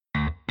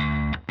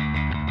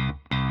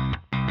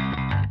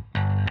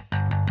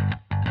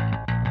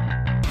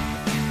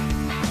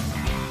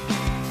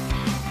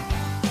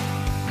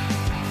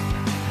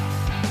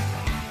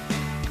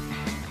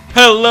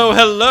Hello,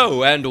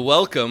 hello, and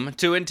welcome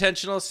to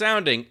Intentional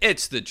Sounding.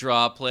 It's the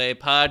Draw Play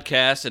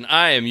Podcast, and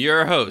I am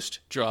your host,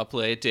 Draw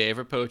Play Dave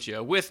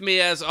Rapocchio. With me,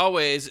 as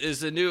always,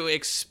 is the new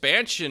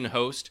expansion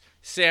host,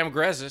 Sam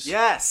Grezis.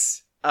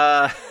 Yes.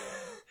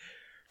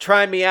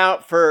 Try me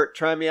out for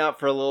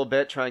a little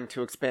bit, trying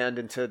to expand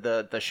into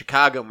the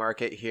Chicago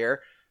market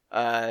here.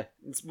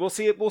 We'll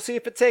see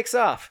if it takes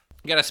off.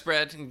 We got to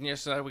spread, and we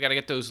got to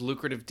get those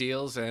lucrative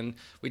deals, and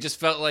we just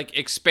felt like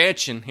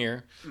expansion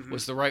here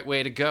was the right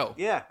way to go.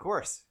 Yeah, of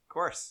course.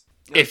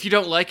 If you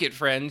don't like it,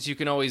 friends, you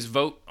can always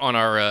vote on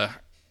our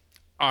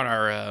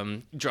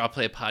Draw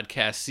Play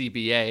Podcast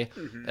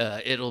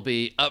CBA. It'll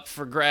be up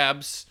for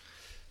grabs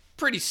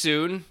pretty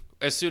soon,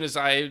 as soon as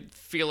I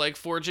feel like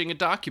forging a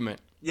document.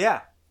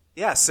 Yeah.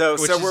 So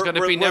Which is going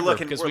to be never,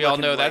 because we all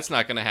know that's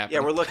not going to happen.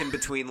 Yeah, we're looking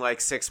between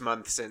like 6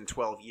 months and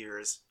 12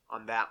 years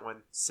on that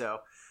one.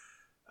 So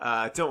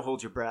don't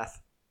hold your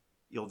breath.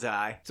 You'll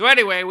die. So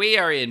anyway, we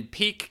are in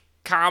peak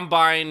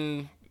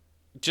combine,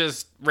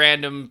 just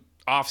random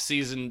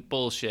off-season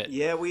bullshit.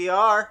 Yeah, we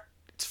are.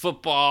 It's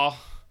football.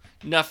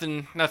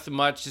 Nothing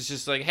much. It's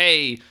just like,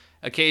 hey,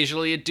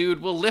 occasionally a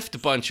dude will lift a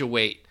bunch of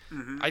weight.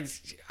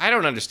 I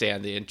don't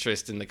understand the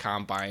interest in the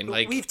combine.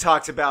 Like, we've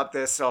talked about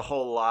this a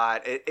whole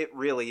lot. It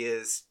really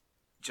is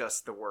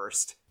just the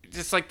worst.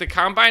 Just like the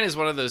combine is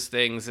one of those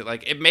things that,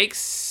 like, it makes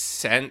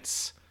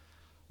sense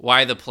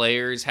why the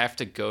players have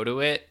to go to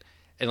it,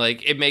 and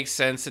like it makes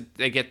sense that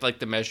they get like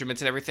the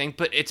measurements and everything,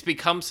 but it's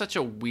become such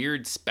a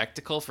weird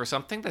spectacle for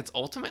something that's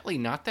ultimately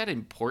not that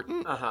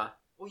important. Well,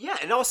 yeah,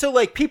 and also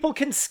like people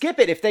can skip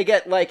it if they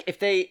get like if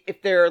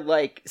they're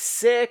like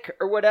sick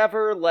or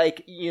whatever.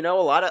 Like, you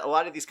know, a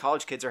lot of these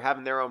college kids are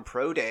having their own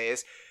pro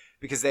days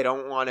because they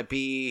don't want to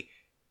be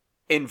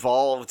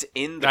involved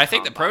in the I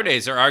think the pro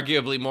days are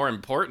arguably more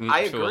important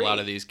to a lot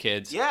of these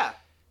kids. Yeah,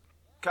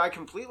 I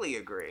completely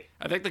agree.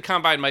 I think the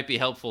combine might be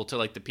helpful to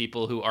like the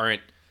people who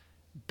aren't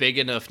big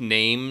enough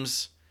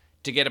names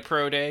to get a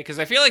pro day, because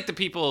I feel like the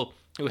people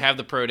who have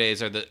the pro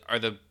days are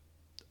the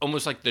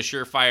almost like the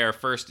surefire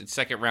first and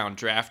second round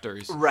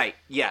drafters. Right,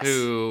 yes.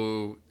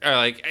 Who are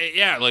like,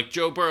 yeah, like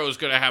Joe Burrow's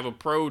going to have a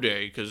pro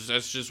day because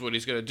that's just what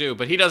he's going to do.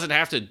 But he doesn't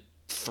have to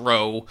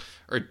throw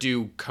or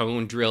do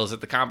cone drills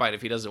at the combine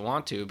if he doesn't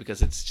want to,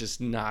 because it's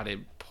just not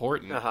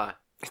important.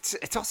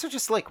 It's also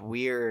just like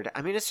weird.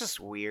 I mean, it's just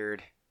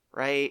weird,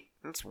 right?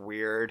 It's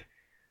weird.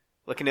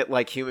 Looking at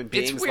like human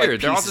beings. It's weird.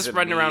 Like they're all just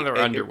running around in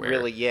their underwear.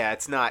 Really, yeah,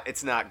 it's not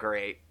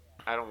great.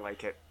 I don't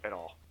like it at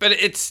all. But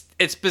it's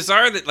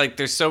bizarre that like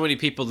there's so many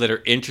people that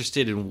are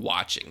interested in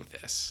watching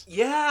this.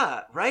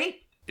 Yeah, right?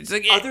 It's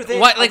like,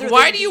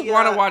 why do you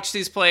want to watch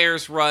these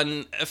players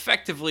run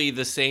effectively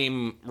the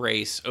same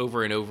race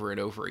over and over and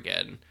over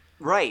again?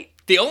 Right.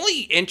 The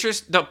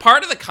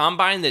part of the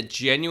combine that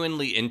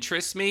genuinely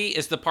interests me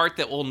is the part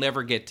that we'll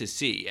never get to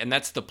see, and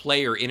that's the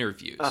player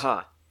interviews.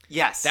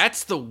 Yes.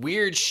 That's the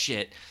weird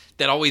shit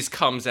that always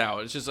comes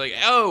out. It's just like,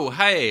 oh,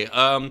 hey,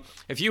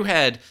 if you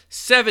had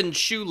 7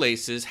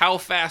 shoelaces, how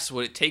fast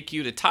would it take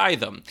you to tie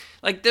them?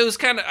 Like those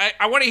kind of,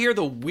 I want to hear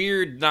the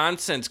weird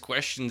nonsense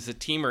questions the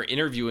team are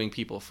interviewing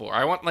people for.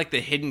 I want like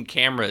the hidden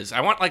cameras. I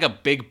want like a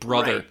Big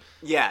Brother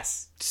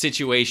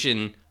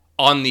situation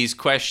on these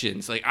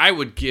questions. Like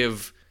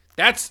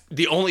that's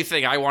the only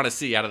thing I want to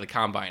see out of the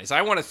combine, is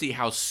I want to see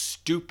how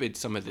stupid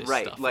some of this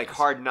stuff like is.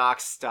 Hard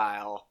Knocks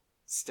style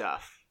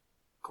stuff.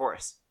 Of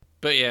course.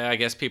 But yeah, I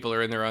guess people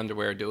are in their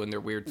underwear doing their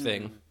weird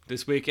thing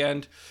this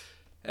weekend.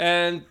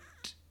 And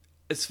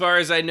as far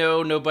as I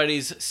know,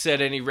 nobody's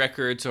set any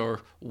records or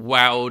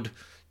wowed,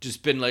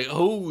 just been like,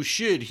 oh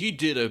shit, he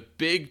did a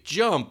big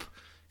jump.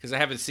 Because I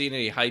haven't seen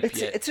any hype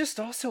yet. It's just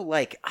also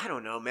like, I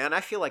don't know, man. I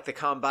feel like the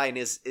combine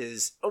is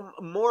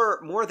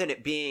more than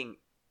it being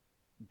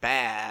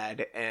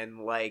bad and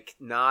like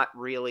not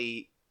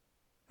really,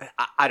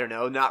 I don't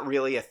know, not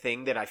really a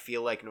thing that I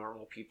feel like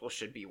normal people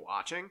should be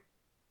watching.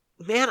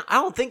 Man, I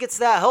don't think it's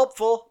that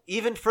helpful,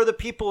 even for the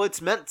people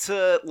it's meant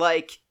to,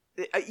 like,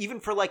 even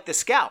for, like, the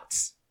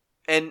scouts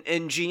and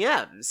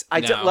GMs.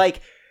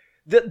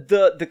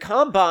 The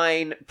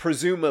combine,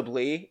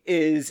 presumably,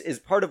 is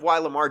part of why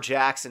Lamar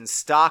Jackson's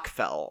stock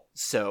fell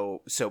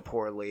so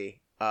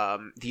poorly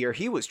the year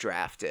he was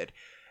drafted.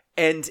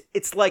 And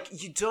it's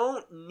like, you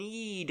don't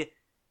need...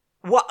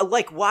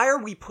 why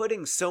are we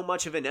putting so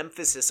much of an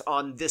emphasis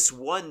on this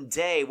one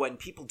day when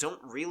people don't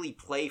really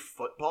play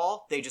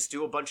football? They just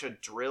do a bunch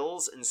of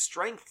drills and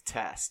strength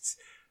tests,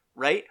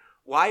 right?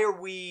 Why are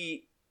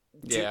we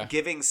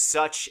giving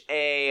such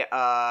a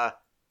I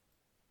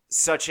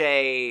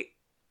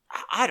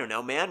don't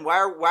know, man. Why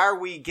are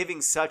we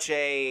giving such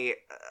a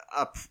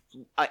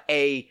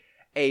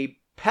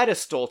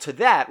pedestal to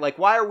that? Like,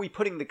 why are we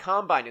putting the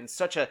combine in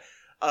such a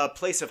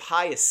place of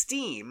high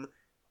esteem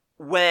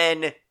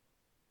when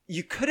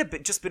you could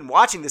have just been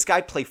watching this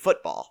guy play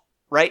football,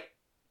 right?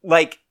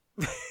 Like,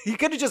 you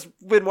could have just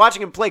been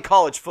watching him play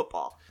college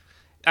football.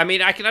 I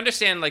mean, I can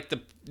understand, like,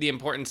 the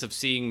importance of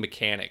seeing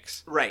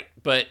mechanics. Right.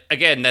 But,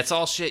 again, that's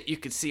all shit you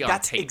could see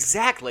on tape.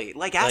 Exactly.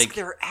 Like,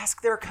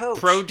 ask their coach.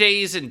 Pro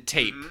days and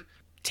tape.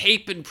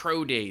 tape and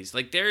pro days.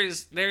 Like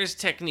there's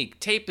technique.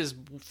 Tape is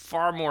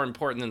far more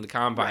important than the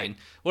combine. Right.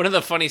 One of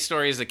the funny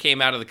stories that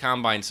came out of the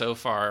combine so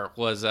far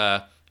was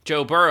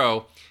Joe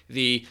Burrow,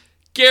 the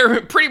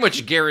pretty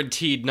much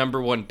guaranteed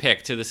number 1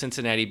 pick to the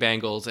Cincinnati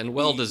Bengals, and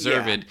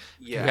well-deserved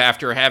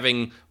after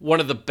having one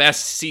of the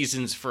best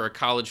seasons for a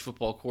college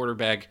football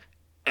quarterback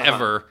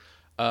ever.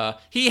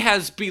 He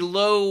has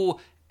below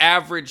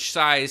average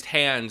sized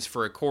hands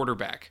for a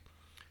quarterback.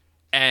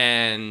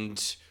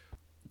 And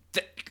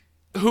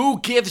who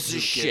gives a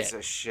shit?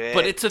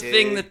 But it's a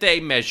thing that they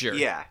measure.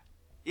 Yeah,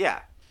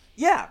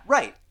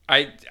 right.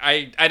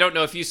 I don't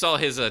know if you saw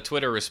his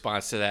Twitter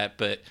response to that,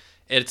 but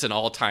it's an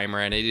all-timer,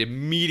 and it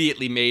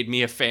immediately made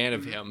me a fan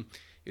of him.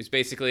 It was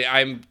basically,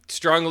 I'm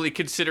strongly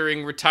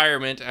considering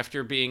retirement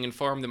after being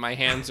informed that my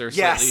hands are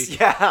slightly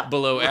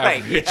below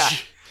average. Yeah.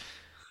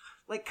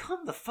 Like,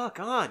 come the fuck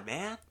on,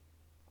 man.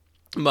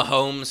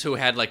 Mahomes, who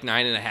had like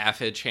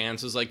 9.5-inch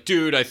hands, was like,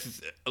 "Dude,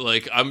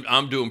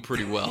 I'm doing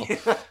pretty well."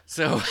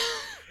 So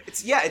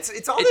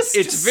it's all this.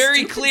 It's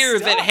very clear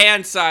stuff. that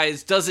hand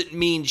size doesn't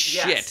mean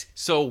shit.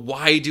 So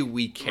why do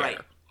we care? Right.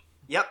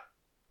 Yep.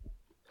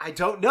 I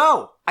don't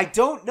know. And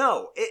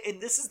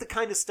this is the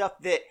kind of stuff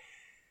that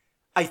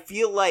I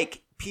feel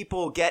like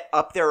people get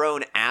up their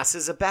own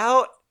asses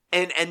about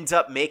and end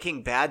up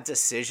making bad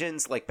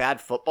decisions, like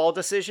bad football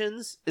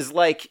decisions. Is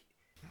like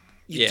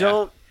you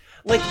don't.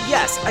 Like,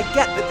 yes, I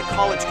get that the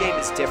college game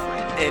is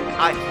different, and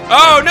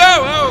Oh,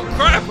 no! Oh,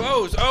 crap!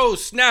 Oh,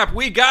 snap!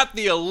 We got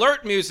the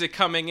alert music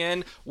coming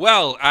in.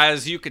 Well,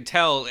 as you could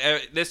tell,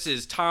 this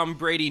is Tom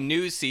Brady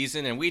news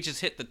season, and we just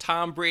hit the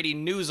Tom Brady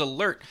news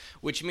alert,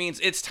 which means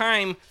it's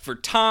time for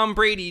Tom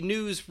Brady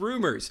news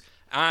rumors.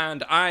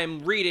 And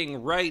I'm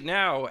reading right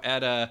now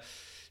at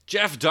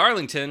Jeff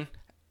Darlington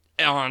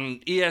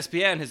on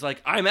ESPN is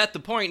like, I'm at the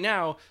point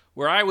now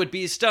where I would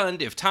be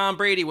stunned if Tom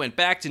Brady went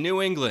back to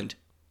New England.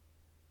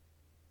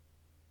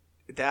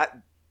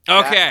 That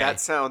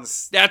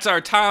sounds. That's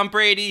our Tom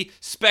Brady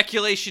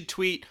speculation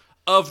tweet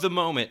of the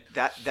moment.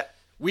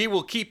 We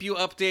will keep you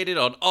updated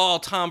on all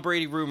Tom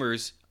Brady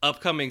rumors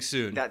upcoming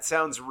soon. That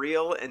sounds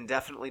real and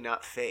definitely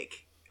not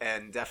fake,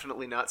 and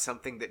definitely not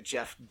something that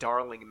Jeff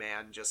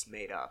Darlingman just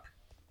made up.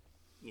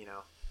 You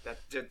know, that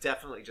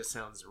definitely just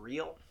sounds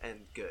real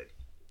and good.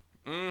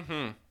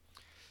 Mm-hmm.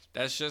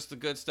 That's just the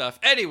good stuff.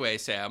 Anyway,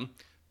 Sam.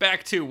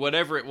 Back to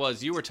whatever it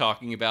was you were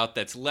talking about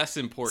that's less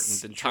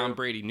important than Tom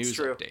Brady news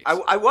updates.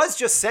 I was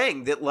just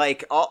saying that,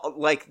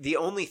 the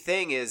only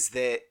thing is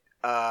that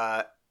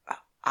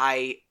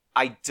I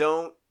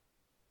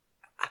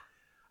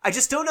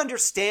just don't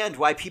understand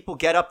why people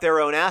get up their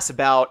own ass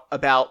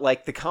about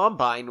like the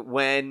combine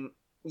when,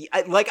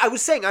 like I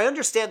was saying, I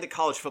understand that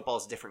college football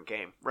is a different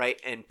game, right?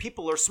 And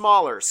people are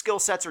smaller, skill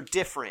sets are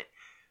different.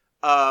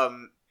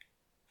 There's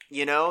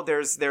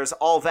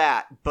all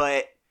that,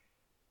 but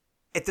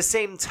at the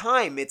same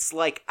time, it's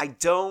like,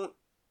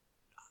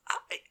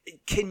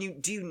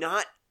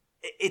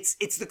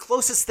 it's the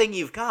closest thing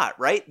you've got,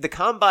 right? The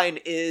combine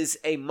is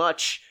a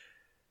much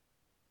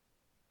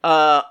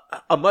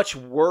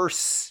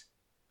worse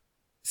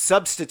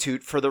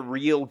substitute for the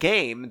real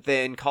game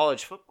than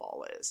college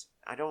football is.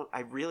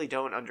 I really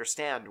don't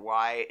understand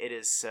why it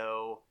is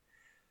so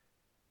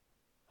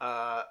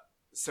adored.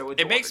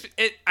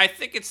 I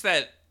think it's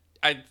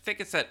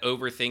that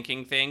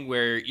overthinking thing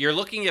where you're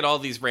looking at all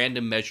these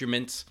random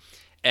measurements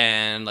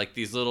and like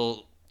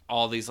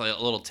all these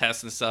little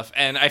tests and stuff.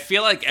 And I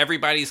feel like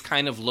everybody's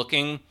kind of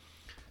looking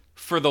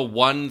for the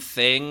one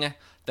thing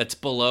that's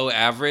below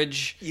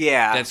average.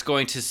 Yeah. That's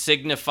going to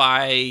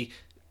signify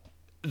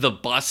the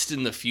bust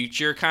in the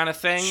future kind of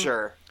thing.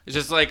 Sure. It's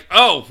just like,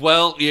 oh,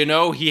 well,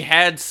 he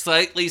had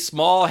slightly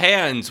small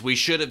hands. We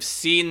should have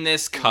seen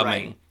this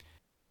coming. Right.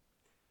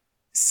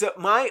 So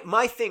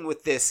my thing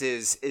with this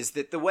is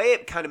that the way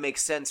it kind of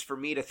makes sense for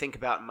me to think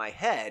about in my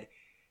head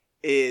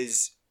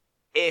is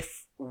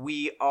if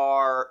we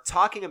are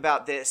talking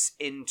about this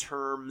in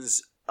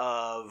terms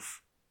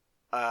of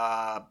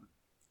not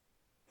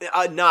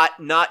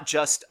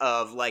just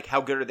of like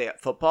how good are they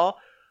at football,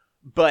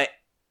 but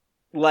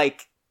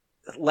like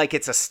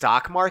it's a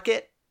stock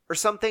market or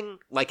something,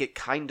 like it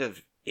kind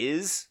of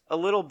is a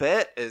little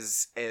bit,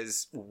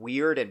 as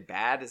weird and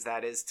bad as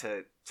that is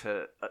to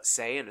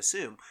say and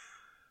assume.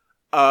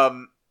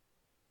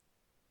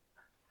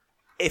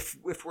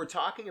 If we're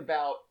talking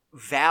about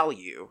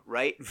value,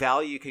 right?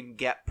 Value can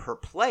get per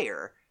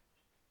player.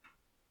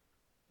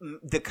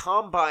 The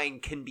combine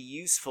can be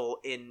useful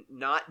in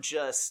not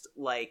just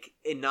like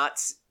it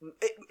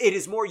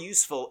is more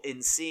useful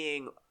in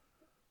seeing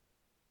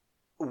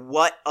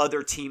what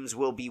other teams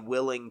will be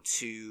willing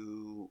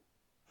to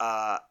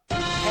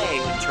pay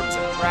in terms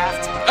of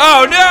draft.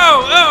 Oh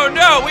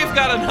no! We've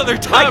got another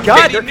Tom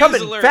Brady they're news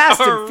coming alert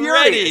fast and already.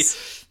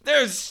 furious.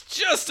 There's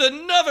just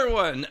another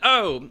one.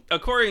 Oh,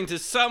 according to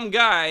some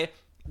guy,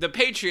 the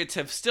Patriots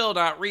have still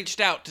not reached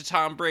out to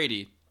Tom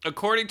Brady.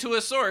 According to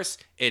a source,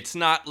 it's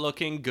not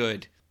looking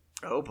good.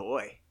 Oh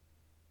boy.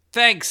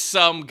 Thanks,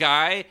 some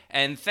guy,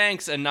 and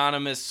thanks,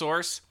 anonymous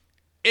source.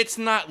 It's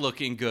not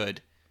looking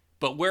good.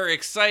 but we're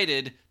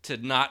excited to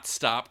not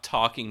stop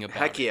talking about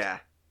Heck it. yeah.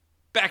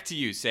 Back to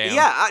you, Sam.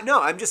 Yeah, no,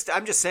 I'm just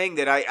saying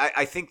that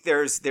I think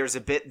there's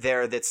a bit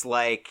there that's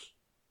like,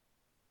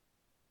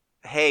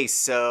 hey,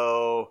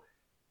 so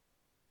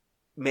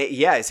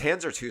his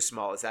hands are too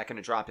small. Is that going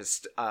to drop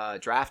his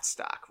draft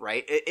stock?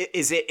 Right?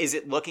 Is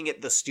it looking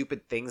at the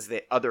stupid things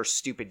that other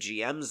stupid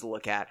GMs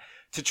look at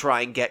to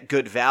try and get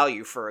good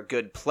value for a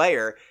good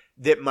player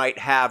that might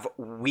have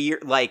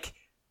weird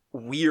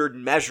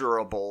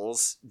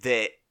measurables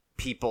that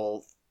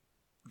people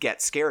get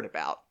scared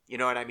about? You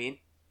know what I mean?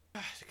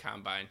 The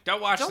combine.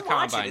 Don't watch the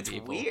combine, It's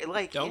people. weird.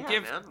 Like, don't yeah,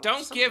 give man,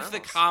 the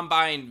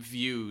combine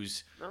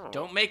views. No.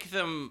 Don't make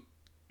them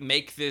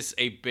make this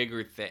a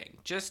bigger thing.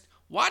 Just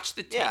watch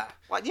the tape.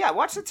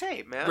 Watch the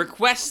tape, man.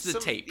 Request the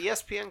Some tape.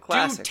 ESPN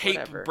Classic. Do tape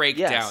whatever.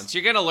 breakdowns. Yes.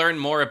 You're gonna learn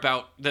more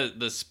about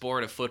the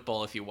sport of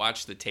football if you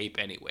watch the tape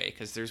anyway,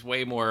 because there's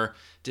way more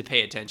to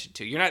pay attention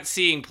to. You're not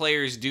seeing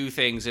players do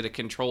things in a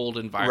controlled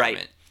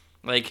environment.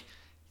 Like,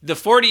 the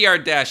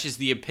 40-yard dash is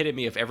the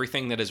epitome of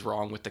everything that is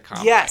wrong with the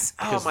combine. Yes.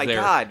 Oh my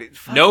God.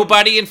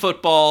 Nobody in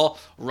football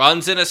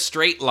runs in a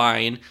straight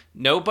line.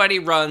 Nobody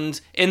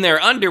runs in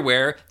their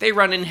underwear. They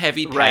run in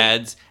heavy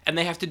pads, and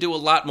they have to do a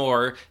lot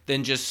more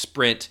than just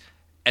sprint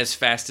as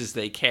fast as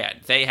they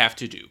can. They have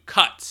to do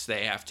cuts.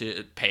 They have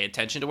to pay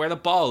attention to where the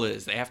ball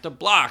is. They have to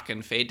block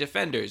and fade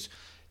defenders.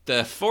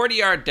 The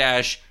 40-yard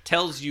dash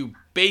tells you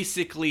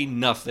basically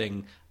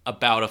nothing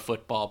about a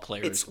football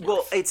player's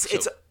worth.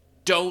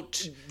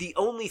 Don't. The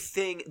only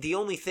thing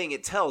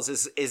it tells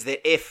is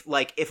that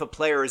if a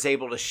player is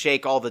able to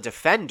shake all the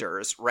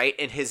defenders, right,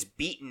 and has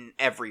beaten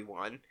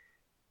everyone,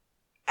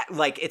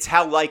 like, it's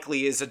how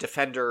likely is a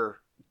defender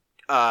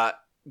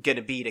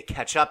gonna be to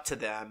catch up to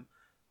them?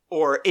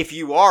 Or if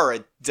you are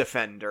a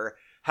defender,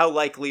 how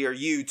likely are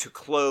you to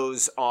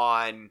close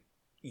on,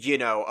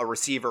 a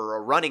receiver or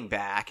a running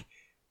back,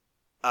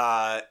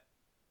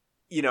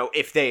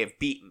 if they have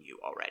beaten you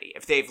already,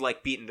 if they've,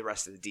 beaten the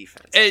rest of the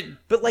defense.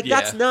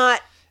 That's not...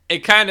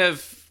 It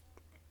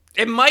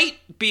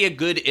might be a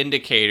good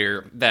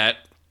indicator that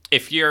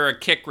if you're a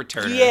kick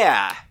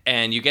returner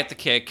and you get the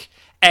kick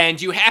and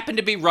you happen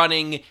to be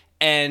running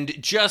and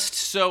just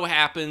so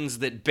happens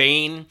that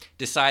Bane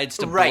decides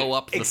to blow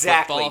up the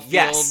football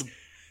field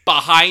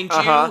behind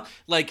you,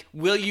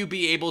 will you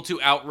be able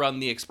to outrun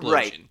the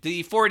explosion? Right.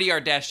 The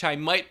 40-yard dash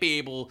time might be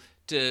able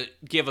to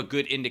give a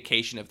good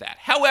indication of that.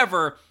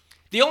 However,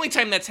 the only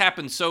time that's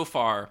happened so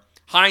far,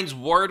 Hines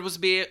Ward was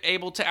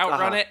able to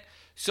outrun it.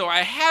 So I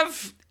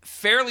have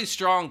fairly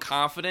strong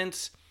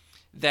confidence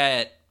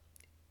that,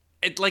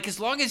 as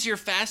long as you're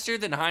faster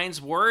than Hines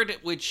Ward,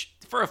 which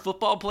for a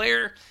football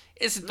player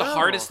isn't the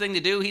hardest thing to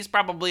do. He's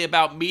probably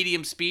about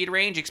medium speed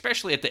range,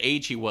 especially at the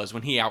age he was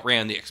when he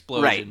outran the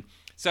explosion. Right.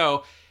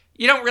 So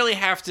you don't really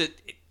have to.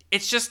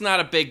 It's just not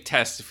a big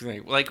test.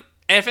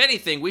 If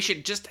anything, we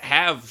should just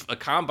have a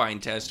combine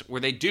test where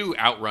they do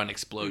outrun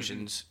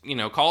explosions.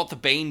 Call it the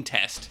Bane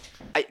test.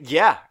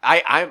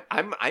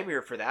 I'm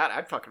here for that.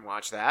 I'd fucking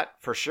watch that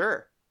for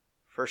sure.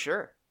 It's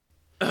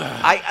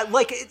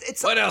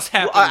what else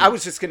happened? I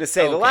was just gonna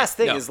say the last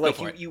thing is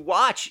you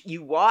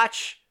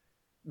watch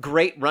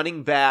great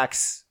running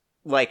backs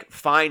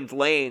find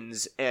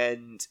lanes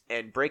and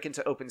break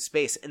into open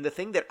space, and the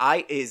thing that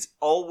is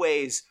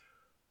always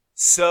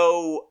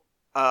so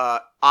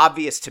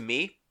obvious to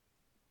me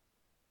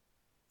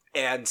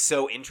and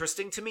so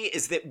interesting to me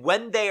is that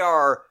when they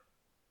are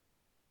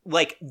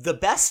the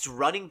best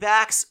running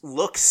backs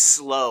look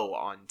slow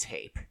on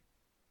tape.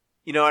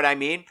 You know what I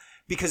mean?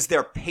 Because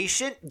they're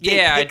patient.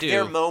 They pick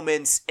their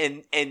moments,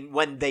 and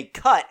when they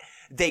cut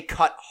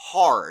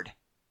hard.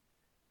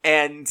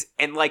 And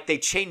they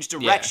change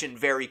direction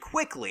very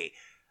quickly.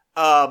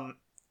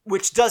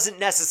 Which doesn't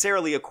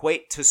necessarily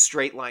equate to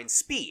straight line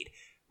speed,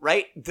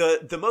 right?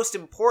 The most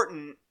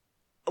important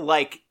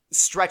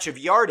stretch of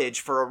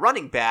yardage for a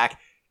running back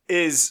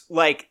is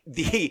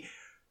the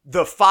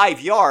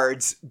 5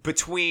 yards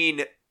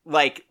between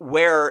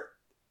where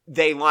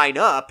they line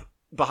up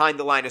behind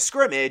the line of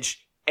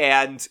scrimmage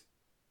and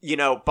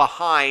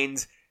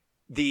behind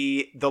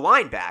the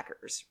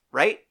linebackers,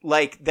 right?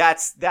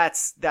 That's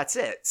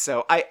it.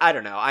 So I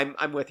don't know.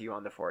 I'm with you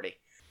on the 40.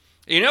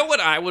 You know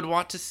what I would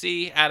want to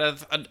see out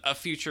of a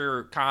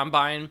future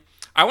combine?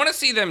 I want to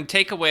see them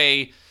take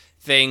away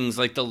things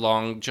like the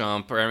long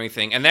jump or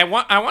anything, and I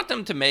want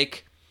them to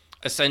make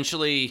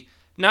essentially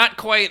not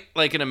quite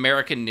like an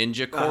American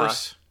Ninja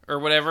course or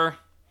whatever,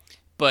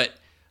 but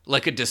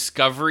like a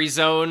Discovery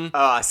Zone.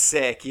 Oh,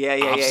 sick! Yeah.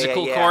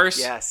 Obstacle course.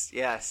 Yes.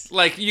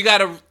 You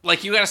gotta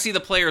see the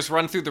players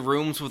run through the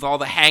rooms with all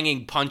the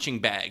hanging punching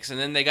bags, and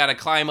then they gotta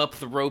climb up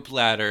the rope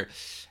ladder,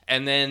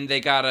 and then they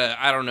gotta,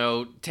 I don't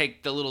know,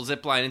 take the little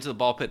zip line into the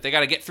ball pit. They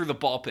gotta get through the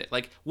ball pit.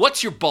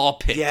 What's your ball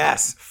pit?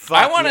 Yes.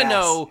 I want to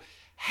know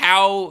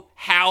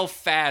how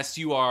fast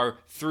you are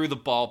through the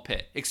ball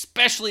pit,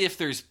 especially if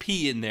there's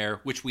pee in there,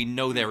 which we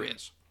know there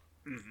is.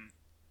 Mm-hmm.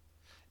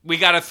 We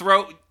gotta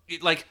throw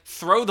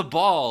the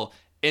ball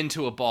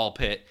into a ball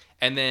pit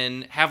and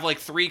then have like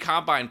 3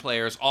 combine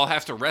players all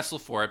have to wrestle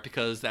for it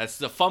because that's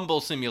the fumble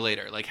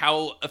simulator. Like,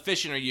 how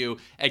efficient are you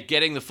at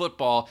getting the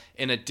football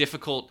in a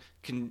difficult,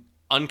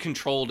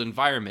 uncontrolled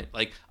environment?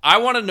 Like, I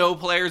want to know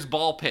players'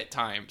 ball pit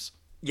times.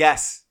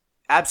 Yes,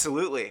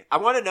 absolutely. I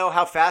want to know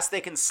how fast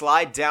they can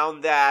slide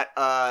down that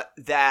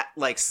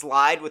like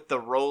slide with the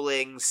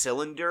rolling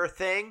cylinder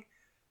thing.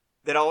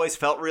 That always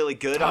felt really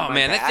good on my back. Oh,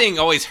 man, that thing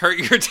always hurt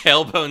your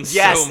tailbone so much.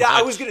 Yes,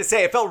 I was going to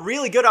say, it felt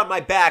really good on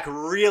my back,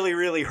 really,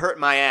 really hurt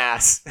my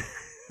ass.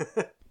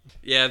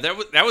 Yeah,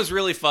 that was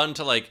really fun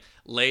to, like,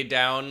 lay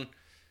down,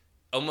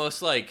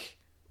 almost, like,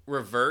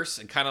 reverse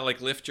and kind of,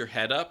 like, lift your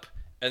head up,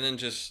 and then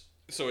just,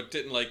 so it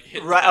didn't, like,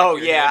 hit the back of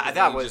your head,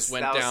 that was, just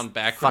went down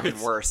backwards.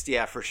 Fucking worst,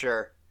 yeah, for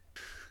sure.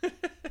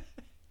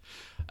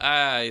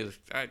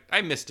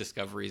 I miss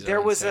Discovery Zone.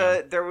 There was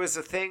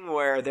a thing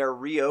where they're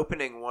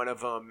reopening one of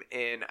them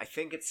in, I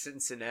think it's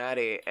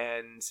Cincinnati,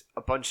 and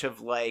a bunch of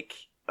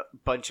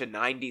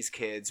 90s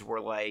kids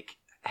were like,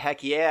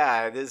 heck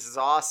yeah, this is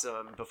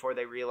awesome, before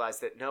they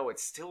realized that no,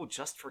 it's still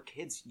just for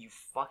kids, you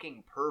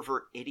fucking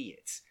pervert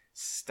idiots.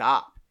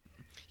 Stop.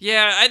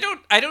 Yeah,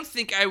 I don't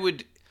think I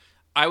would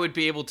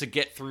be able to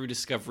get through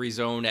Discovery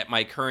Zone at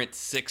my current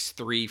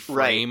 6'3"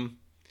 frame.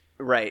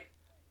 Right.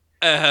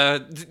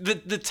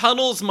 The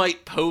tunnels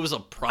might pose a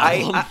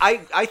problem.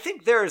 I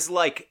think there's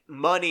like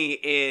money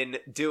in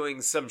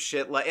doing some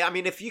shit like, I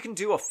mean, if you can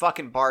do a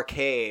fucking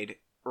barcade,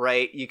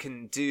 right, you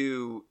can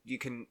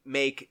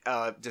make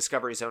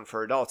Discovery Zone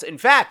for adults. In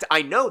fact,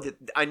 I know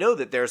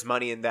that there's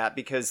money in that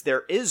because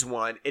there is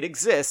one. It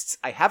exists.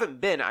 I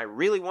haven't been. I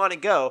really want to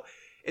go.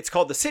 It's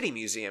called the City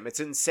Museum. It's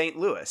in St.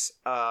 Louis.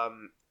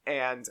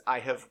 And I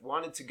have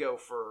wanted to go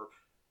for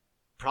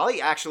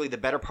probably actually the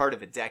better part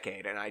of a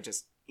decade, and I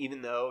just,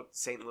 even though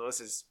St. Louis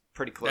is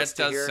pretty close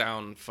to here. That does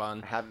sound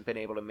fun. I haven't been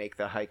able to make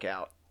the hike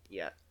out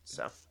yet,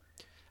 so.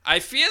 I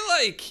feel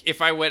like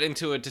if I went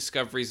into a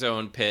Discovery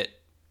Zone pit,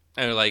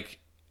 or like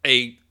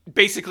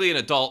basically an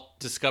adult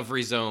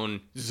Discovery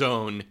Zone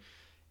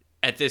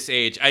at this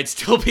age, I'd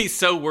still be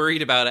so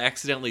worried about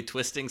accidentally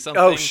twisting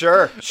something. Oh,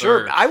 sure.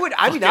 I would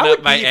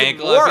up my be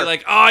ankle. more. I'd be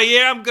like, oh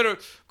yeah, I'm gonna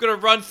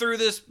run through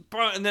this,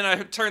 and then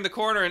I turn the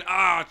corner and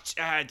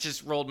I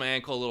just rolled my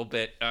ankle a little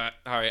bit. All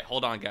right,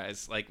 hold on,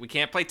 guys. Like, we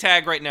can't play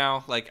tag right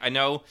now. Like, I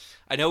know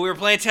we were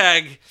playing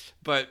tag,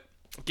 but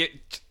give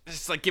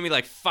me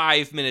like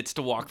 5 minutes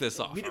to walk this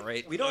off. All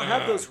right. We don't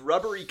have those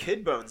rubbery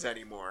kid bones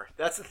anymore.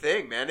 That's the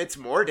thing, man. It's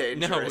more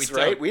dangerous, no,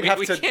 right? We'd have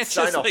to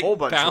sign a whole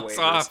bunch of waivers.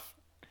 Off.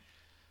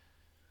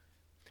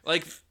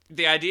 Like,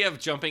 the idea of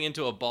jumping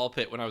into a ball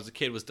pit when I was a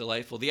kid was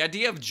delightful. The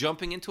idea of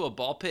jumping into a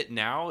ball pit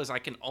now is I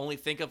can only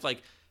think of,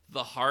 like,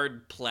 the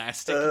hard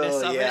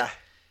plasticness of it.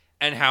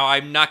 And how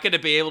I'm not going to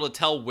be able to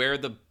tell where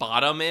the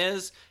bottom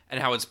is.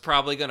 And how it's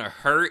probably going to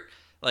hurt,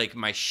 like,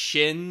 my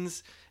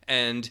shins.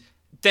 And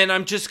then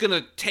I'm just going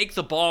to take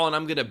the ball and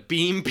I'm going to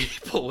beam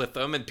people with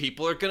them. And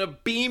people are going to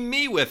beam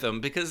me with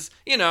them. Because,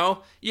 you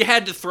know, you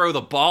had to throw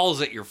the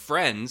balls at your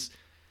friends.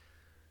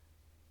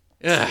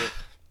 Ugh.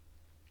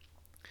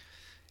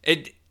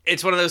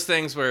 It's one of those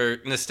things where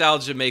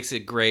nostalgia makes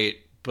it great,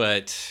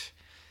 but,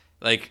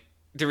 like,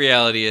 the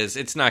reality is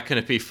it's not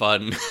going to be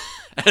fun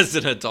as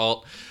an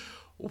adult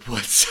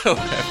whatsoever.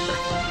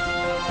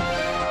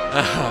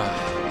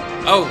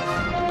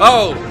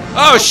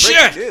 Oh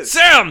shit!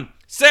 Sam!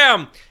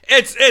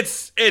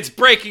 It's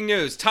breaking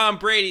news. Tom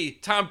Brady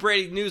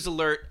news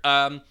alert.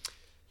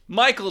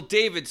 Michael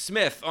David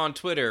Smith on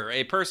Twitter,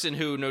 a person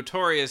who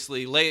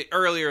notoriously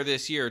earlier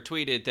this year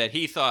tweeted that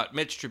he thought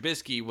Mitch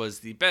Trubisky was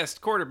the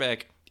best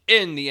quarterback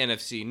in the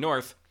NFC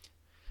North.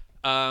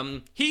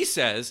 He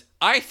says,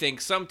 I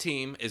think some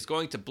team is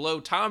going to blow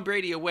Tom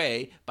Brady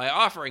away by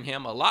offering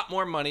him a lot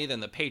more money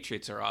than the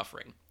Patriots are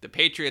offering. The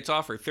Patriots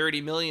offer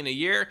 $30 million a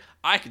year.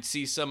 I could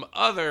see some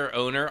other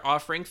owner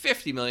offering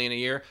 $50 million a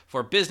year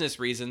for business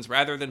reasons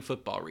rather than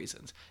football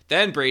reasons.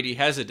 Then Brady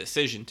has a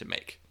decision to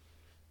make.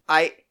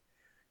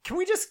 Can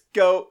we just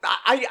go?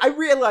 I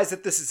realize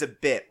that this is a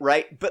bit,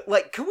 right? But,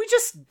 like, can we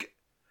just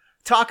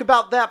talk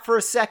about that for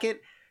a second?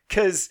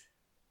 Because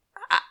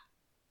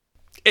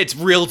it's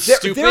real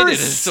stupid. It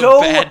is a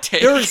bad take.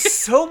 There is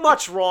so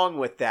much wrong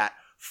with that.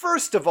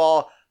 First of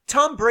all,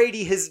 Tom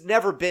Brady has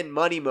never been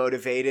money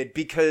motivated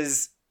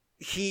because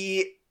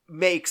he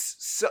makes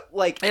so,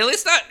 like, at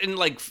least not in,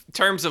 like,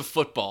 terms of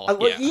football.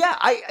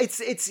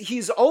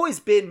 He's always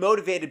been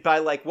motivated by,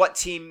 like, what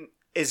team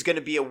is going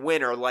to be a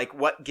winner, like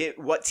what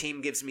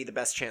team gives me the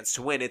best chance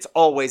to win. It's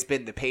always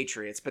been the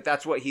Patriots, but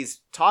that's what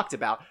he's talked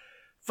about.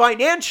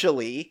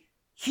 Financially,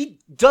 he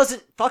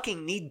doesn't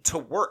fucking need to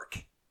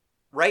work,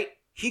 right?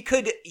 He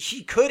could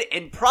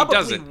and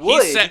probably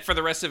would. He's set for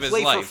the rest of his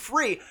play life for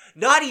free.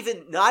 Not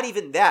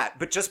even that,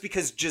 but just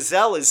because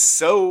Giselle is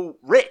so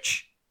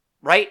rich,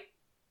 right?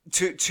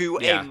 To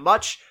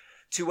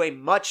a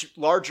much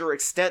larger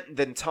extent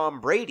than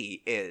Tom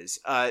Brady is.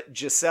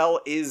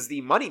 Giselle is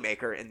the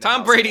moneymaker in the Tom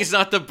household. Brady's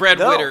not the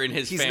breadwinner in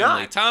his family.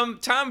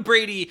 Not. Tom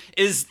Brady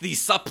is the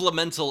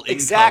supplemental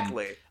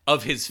income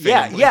of his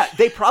Yeah, family. yeah.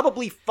 They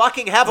probably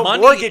fucking have a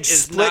Money mortgage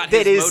is split not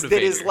that his is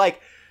motivator.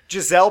 like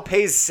Giselle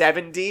pays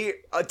 70,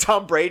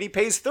 Tom Brady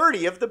pays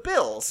 30 of the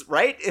bills,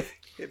 right?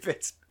 If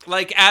it's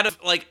Like out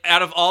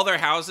of all their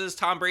houses,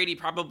 Tom Brady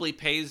probably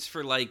pays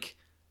for like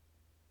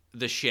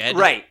the shed.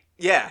 right,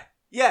 yeah,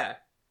 yeah.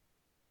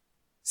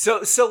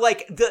 So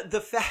like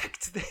the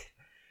fact that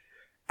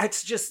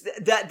it's just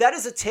that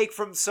is a take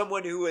from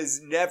someone who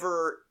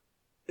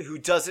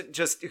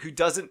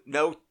doesn't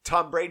know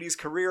Tom Brady's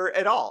career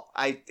at all.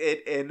 And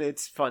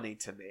it's funny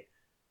to me.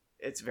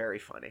 It's very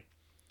funny.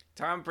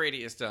 Tom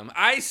Brady is dumb.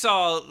 I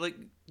saw like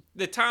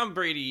the Tom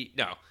Brady.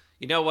 No,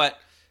 you know what?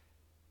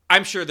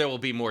 I'm sure there will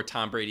be more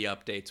Tom Brady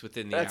updates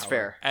within the hour. That's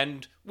fair.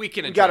 And we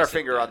can We got our address it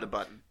finger then. on the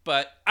button.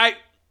 But I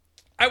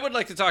would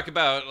like to talk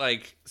about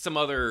like some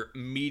other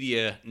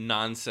media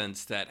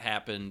nonsense that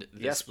happened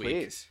this Yes, week.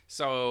 please.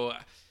 So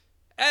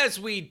as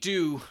we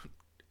do,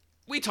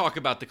 we talk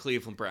about the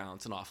Cleveland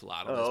Browns an awful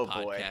lot on this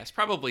podcast. Boy.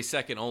 Probably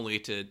second only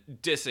to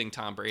dissing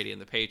Tom Brady and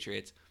the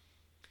Patriots.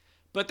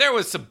 But there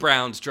was some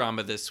Browns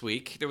drama this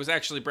week. There was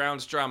actually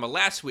Browns drama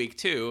last week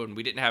too, and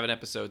we didn't have an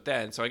episode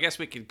then. So I guess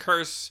we could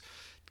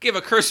give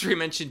a cursory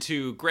mention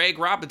to Greg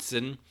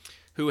Robinson,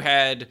 who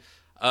had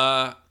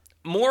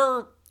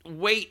more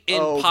weight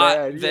in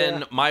pot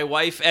than my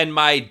wife and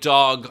my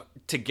dog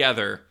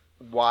together.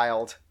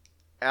 Wild.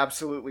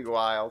 Absolutely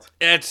wild.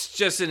 It's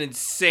just an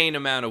insane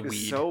amount of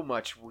weed. So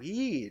much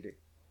weed,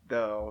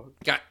 though.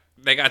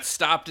 They got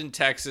stopped in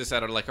Texas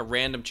at like a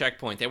random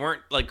checkpoint. They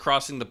weren't like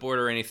crossing the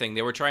border or anything.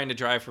 They were trying to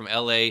drive from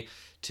LA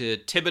to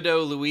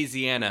Thibodaux,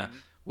 Louisiana,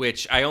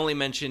 which I only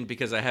mentioned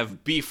because I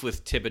have beef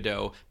with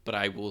Thibodaux, but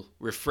I will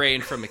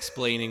refrain from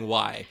explaining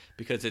why,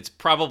 because it's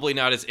probably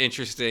not as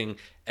interesting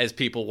as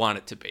people want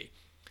it to be.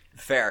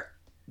 Fair.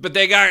 But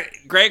they got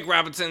Greg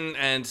Robinson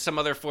and some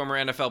other former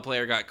NFL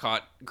player got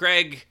caught.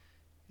 Greg,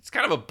 it's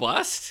kind of a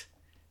bust.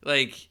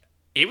 Like,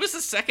 he was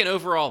the second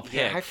overall pick.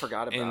 Yeah, I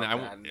forgot about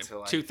that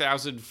until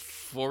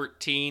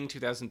 2014,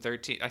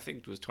 2013. I think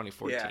it was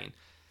 2014. Yeah.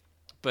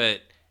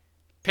 But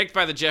picked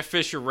by the Jeff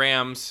Fisher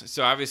Rams,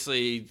 so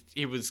obviously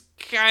he was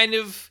kind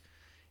of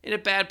in a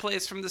bad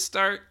place from the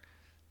start.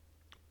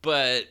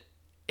 But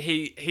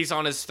he's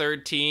on his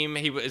third team.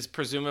 He is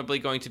presumably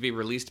going to be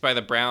released by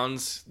the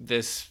Browns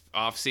this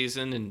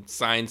offseason and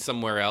signed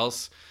somewhere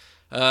else.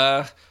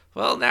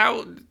 Well,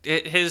 now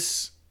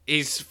he's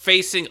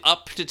facing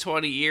up to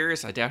 20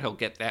 years. I doubt he'll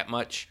get that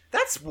much.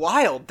 That's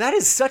wild. That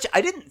is such...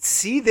 I didn't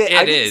see the...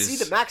 I didn't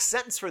see the max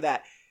sentence for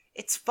that.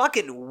 It's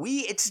fucking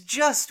weed. It's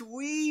just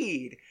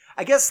weed.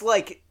 I guess,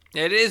 like...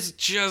 It is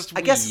just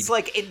weed. I guess it's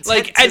like intent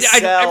like to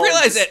sell. I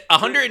realize that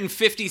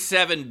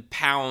 157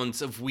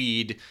 pounds of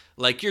weed,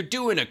 like you're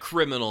doing a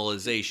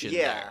criminalization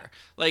there.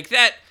 Like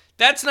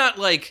that's not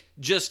like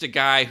just a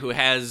guy who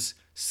has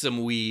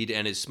some weed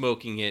and is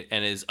smoking it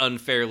and is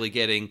unfairly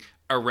getting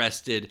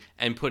arrested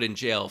and put in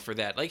jail for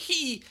that. Like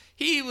he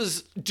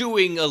was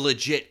doing a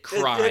legit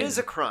crime. It is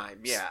a crime,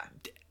 yeah.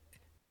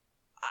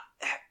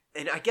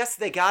 And I guess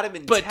they got him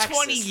in but Texas.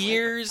 20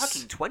 years? Like,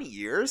 fucking 20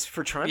 years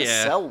for trying to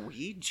sell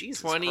weed?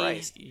 Jesus 20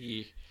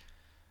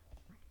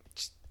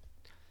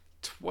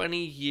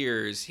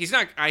 years. He's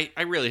not...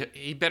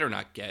 he better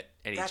not get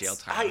any jail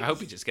time. I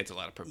hope he just gets a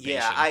lot of probation.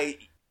 Yeah,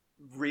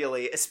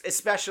 really...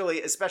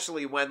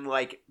 Especially when,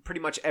 like, pretty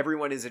much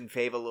everyone is in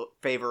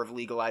favor of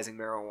legalizing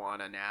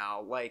marijuana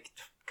now. Like,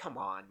 come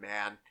on,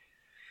 man.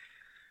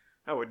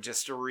 That would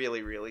just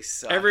really, really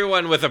suck.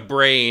 Everyone with a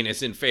brain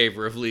is in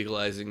favor of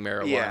legalizing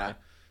marijuana. Yeah.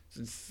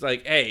 It's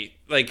like, hey,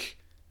 like,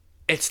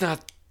 it's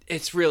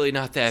really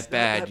not that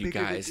bad, you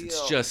guys.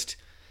 It's just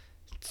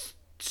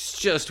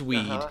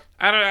weed. Uh-huh.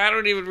 I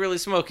don't even really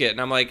smoke it.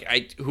 And I'm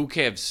like, who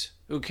cares?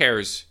 Who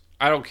cares?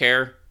 I don't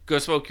care. Go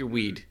smoke your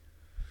weed.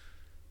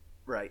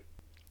 Right.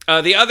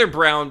 The other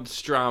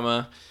Browns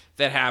drama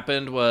that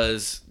happened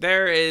was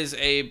there is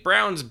a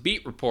Browns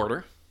beat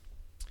reporter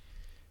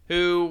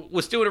who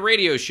was doing a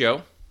radio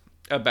show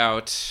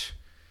about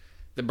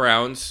the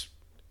Browns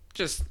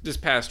just this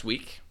past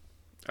week.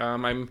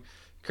 I'm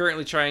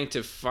currently trying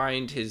to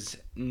find his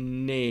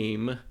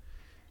name.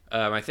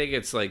 I think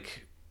it's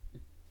like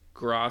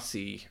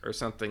Grossi or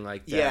something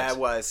like that. Yeah, it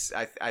was.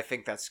 I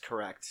think that's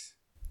correct.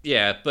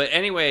 Yeah, but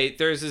anyway,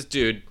 there's this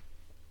dude,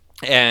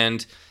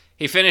 and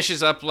he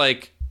finishes up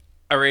like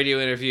a radio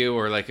interview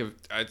or like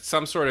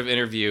some sort of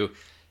interview,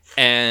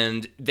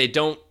 and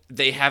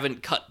they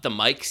haven't cut the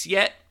mics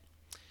yet.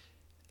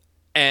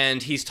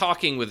 And he's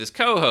talking with his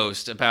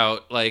co-host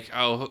about like,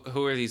 oh,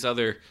 who are these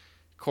other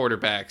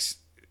quarterbacks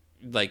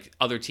like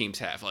other teams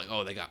have? Like,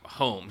 oh, they got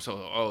Mahomes.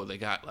 Oh, they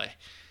got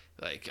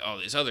like all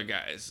these other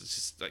guys. It's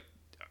just like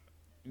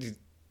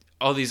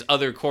all these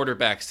other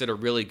quarterbacks that are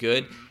really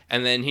good.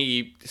 And then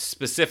he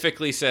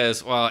specifically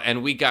says, well,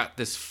 and we got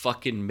this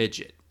fucking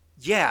midget.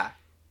 Yeah.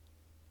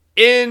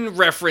 In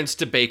reference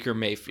to Baker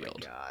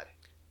Mayfield. Oh my God.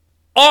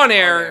 On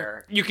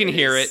air, you can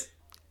hear it.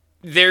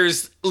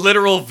 There's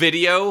literal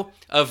video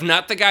of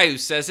not the guy who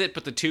says it,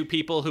 but the two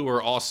people who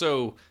are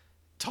also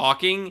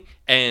talking,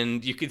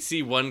 and you could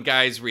see one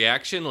guy's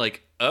reaction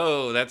like,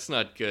 oh, that's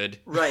not good.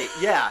 Right,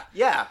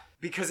 yeah.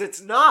 Because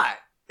it's not.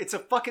 It's a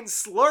fucking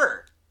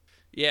slur.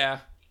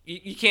 Yeah,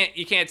 you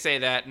can't say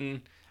that,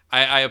 and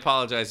I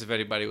apologize if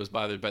anybody was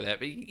bothered by that,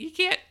 but you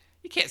can't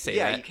say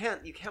that. Yeah,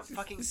 you can't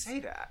fucking say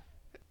that.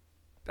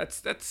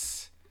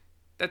 That's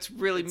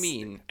really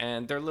mean,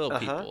 and they're little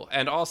people.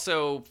 And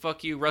also,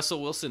 fuck you,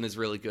 Russell Wilson is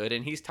really good,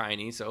 and he's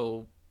tiny,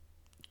 so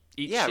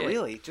eat shit.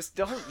 Really, just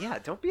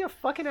don't be a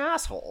fucking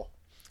asshole.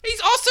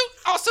 He's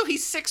also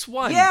he's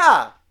 6'1".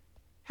 Yeah.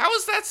 How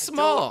is that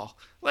small?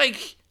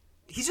 Like,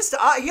 he's just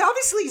he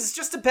obviously is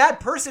just a bad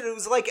person.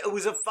 It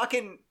was a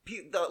fucking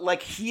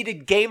like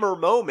heated gamer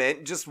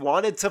moment. Just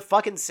wanted to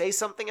fucking say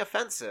something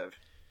offensive.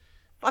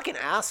 Fucking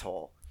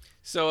asshole.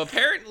 So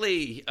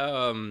apparently,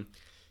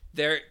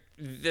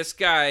 this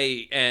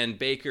guy and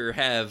Baker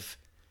have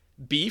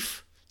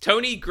beef.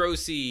 Tony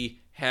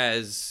Grossi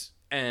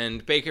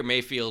and Baker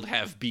Mayfield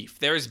have beef.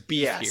 There's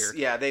beef here.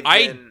 Yeah, they've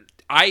been.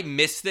 I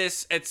missed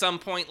this at some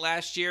point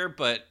last year,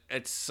 but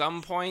at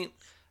some point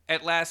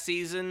at last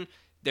season,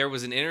 there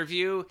was an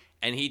interview,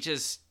 and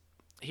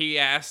he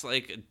asked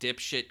like a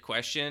dipshit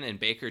question, and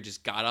Baker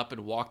just got up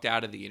and walked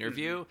out of the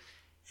interview.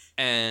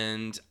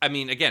 And I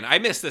mean, again, I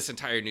missed this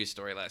entire news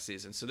story last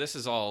season, so this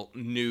is all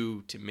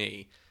new to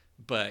me.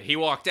 But he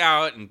walked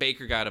out, and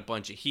Baker got a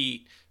bunch of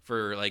heat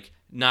for like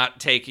not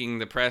taking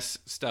the press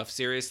stuff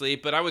seriously.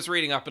 But I was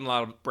reading up in a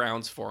lot of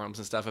Browns forums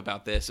and stuff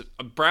about this.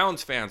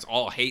 Browns fans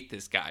all hate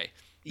this guy.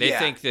 They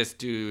think this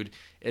dude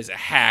is a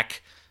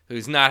hack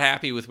who's not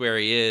happy with where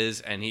he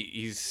is, and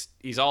he's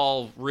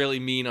all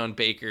really mean on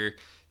Baker.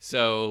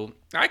 So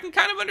I can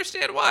kind of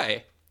understand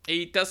why.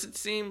 He doesn't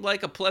seem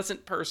like a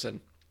pleasant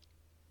person.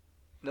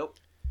 Nope.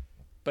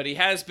 But he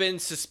has been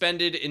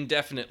suspended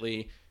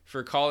indefinitely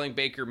for calling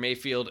Baker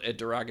Mayfield a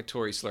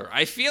derogatory slur.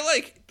 I feel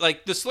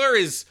like the slur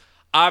is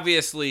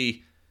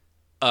obviously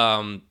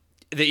the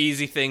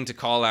easy thing to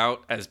call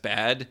out as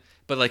bad,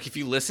 but like if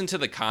you listen to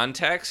the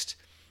context,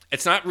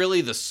 it's not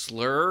really the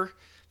slur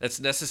that's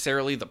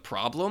necessarily the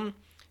problem.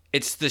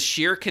 It's the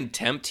sheer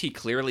contempt he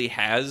clearly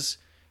has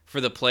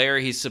for the player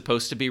he's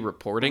supposed to be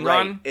reporting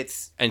on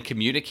and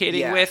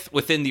communicating with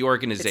within the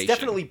organization. It's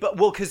definitely, but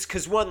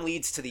because one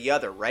leads to the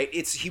other, right?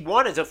 He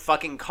wanted to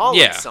fucking call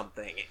him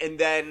something, and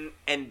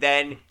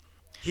then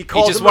he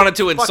called. He just wanted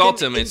to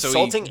insult him, and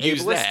so he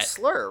used that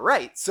slur,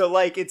 right? So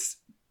like it's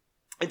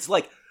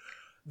like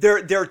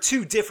there are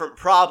two different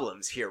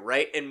problems here,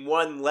 right? And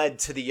one led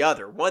to the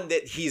other. One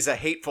that he's a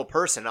hateful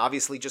person,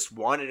 obviously just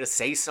wanted to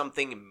say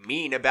something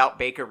mean about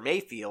Baker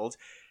Mayfield.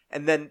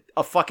 And then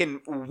a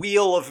fucking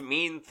wheel of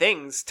mean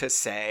things to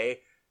say,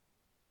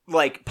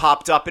 like,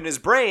 popped up in his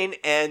brain,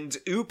 and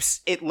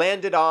oops, it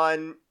landed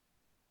on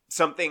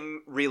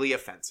something really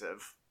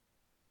offensive.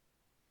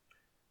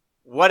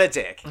 What a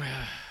dick.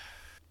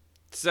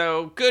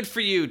 So, good for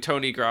you,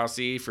 Tony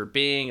Grossi, for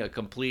being a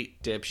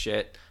complete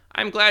dipshit.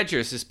 I'm glad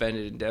you're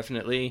suspended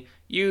indefinitely.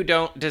 You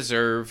don't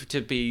deserve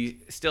to be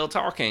still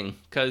talking,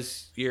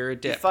 because you're a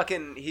dip.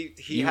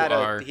 He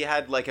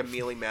had like a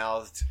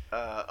mealy-mouthed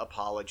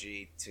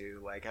apology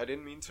to, like, I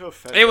didn't mean to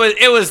offend It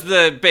was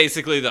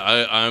basically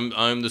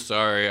I'm the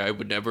sorry, I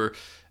would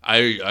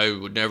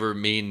never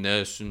mean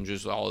this, and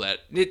just all that.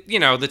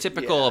 The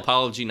typical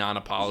apology,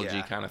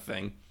 non-apology kind of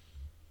thing.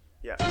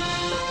 Yeah.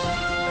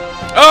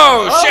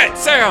 Oh, shit,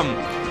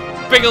 Sam!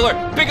 Big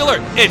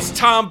alert! It's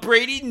Tom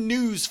Brady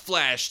news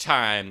flash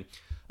time.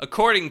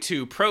 According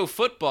to Pro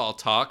Football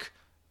Talk,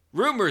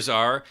 rumors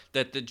are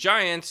that the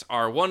Giants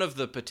are one of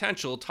the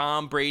potential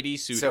Tom Brady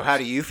suitors. So how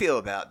do you feel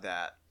about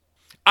that?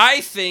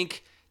 I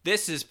think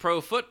this is Pro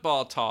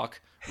Football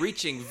Talk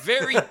reaching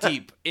very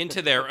deep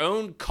into their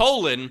own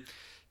colon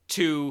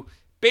to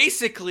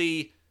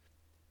basically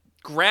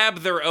grab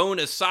their own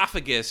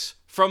esophagus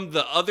from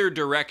the other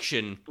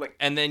direction,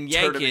 and then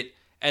yank it,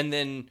 and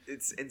then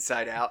it's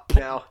inside out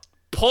now.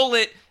 Pull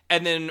it,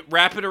 and then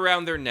wrap it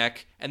around their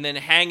neck, and then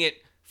hang it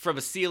from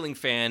a ceiling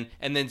fan,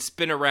 and then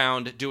spin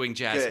around doing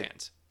jazz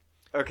hands.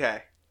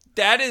 Okay.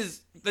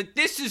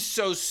 This is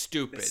so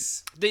stupid.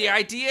 The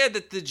idea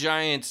that the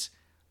Giants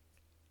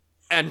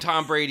and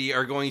Tom Brady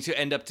are going to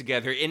end up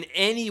together in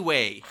any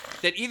way,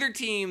 that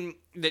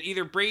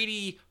either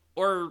Brady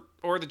or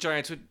the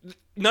Giants would,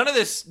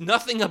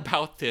 nothing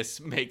about this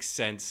makes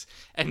sense,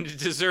 and it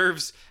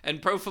deserves,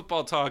 and Pro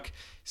Football Talk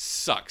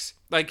sucks.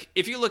 Like,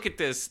 if you look at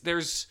this,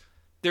 there's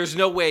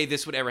no way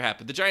this would ever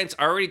happen. The Giants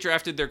already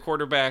drafted their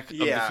quarterback of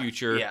the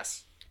future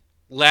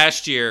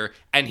last year,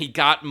 and he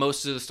got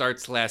most of the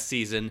starts last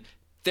season.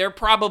 They're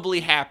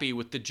probably happy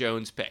with the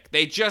Jones pick.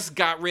 They just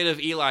got rid of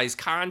Eli's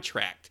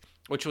contract,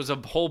 which was a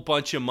whole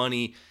bunch of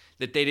money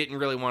that they didn't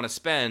really want to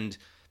spend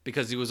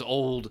because he was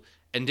old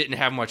and didn't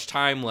have much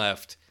time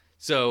left.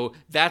 So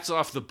that's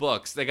off the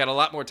books. They got a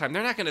lot more time.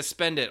 They're not going to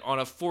spend it on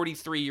a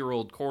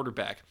 43-year-old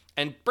quarterback.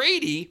 And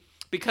Brady,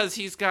 because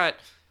he's got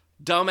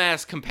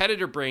dumbass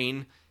competitor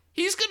brain,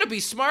 he's going to be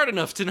smart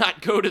enough to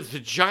not go to the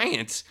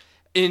Giants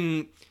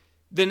in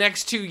the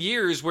next 2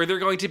 years where they're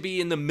going to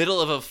be in the middle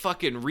of a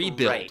fucking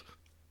rebuild. Right.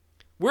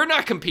 We're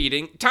not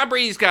competing. Tom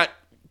Brady's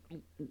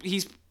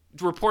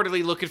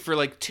reportedly looking for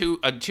like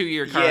a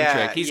 2-year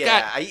contract. He's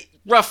got I,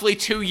 roughly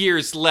 2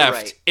 years left,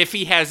 Right. if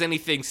he has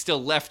anything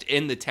still left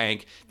in the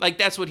tank. Like,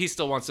 that's what he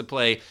still wants to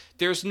play.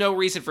 There's no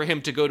reason for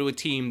him to go to a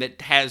team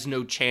that has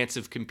no chance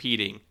of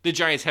competing. The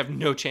Giants have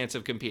no chance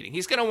of competing.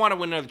 He's going to want to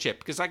win another chip,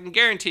 because I can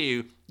guarantee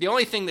you the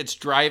only thing that's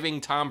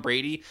driving Tom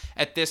Brady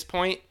at this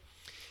point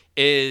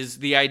is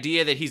the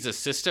idea that he's a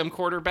system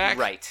quarterback.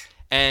 Right.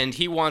 And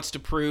he wants to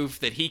prove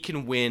that he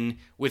can win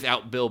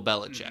without Bill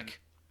Belichick.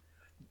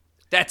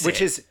 That's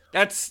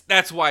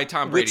That's why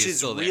Tom Brady is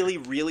still there. Which is really,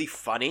 really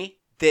funny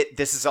that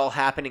this is all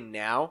happening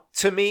now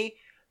to me,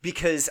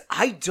 because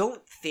I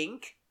don't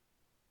think.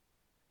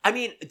 I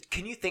mean,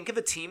 can you think of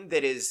a team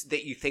that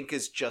you think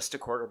is just a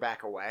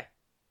quarterback away?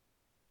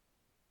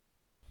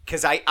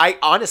 Because I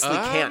honestly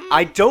can't.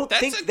 I don't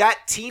think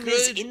that team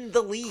is in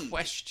the league.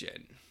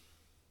 Question.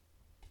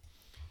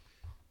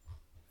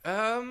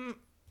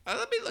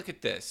 Let me look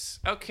at this.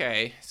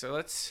 Okay, so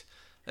let's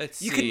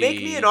see. You could make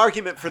me an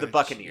argument for the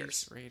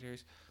Buccaneers.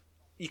 Raiders.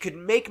 You could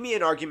make me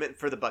an argument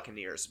for the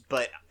Buccaneers,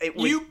 but it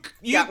would, you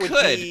could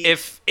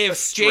if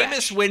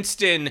Jameis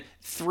Winston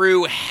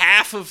threw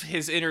half of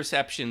his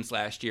interceptions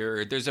last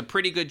year, there's a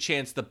pretty good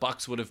chance the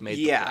Bucs would have made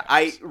the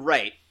playoffs.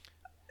 Right.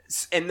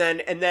 And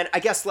then I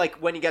guess, like,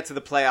 when you get to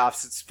the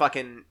playoffs, it's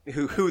fucking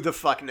who the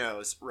fuck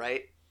knows,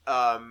 right?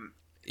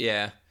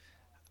 Yeah.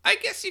 I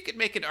guess you could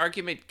make an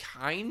argument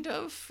kind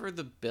of for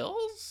the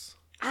Bills.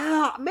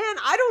 Ah, man,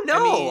 I don't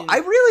know. I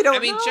really don't know.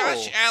 I mean,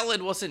 Josh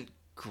Allen wasn't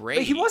great.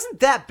 But he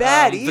wasn't that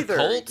bad either, the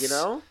Colts, you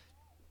know?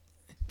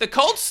 The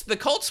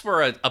Colts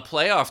were a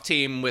playoff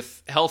team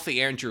with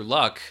healthy Andrew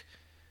Luck.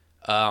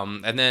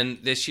 And then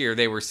this year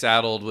they were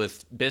saddled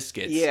with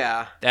biscuits.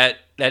 Yeah. That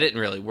didn't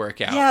really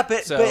work out. Yeah,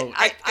 but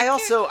I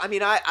also, I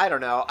mean, I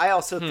don't know. I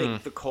also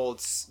think the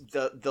Colts,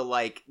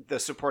 the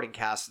supporting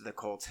cast of the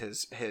Colts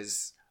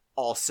has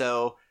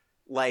also,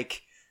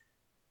 like,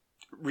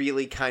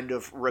 really kind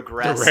of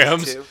regressed. The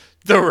Rams? Too.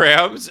 The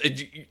Rams?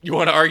 You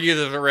want to argue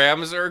that the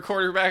Rams are a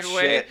quarterback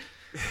away?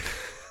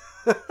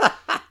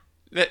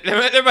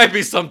 There might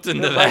be something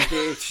to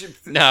that.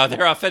 No,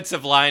 their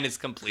offensive line is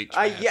complete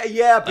trash.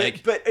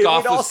 But it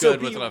Goff would also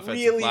be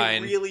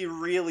really,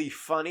 really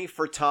funny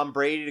for Tom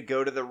Brady to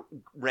go to the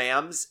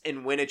Rams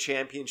and win a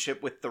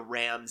championship with the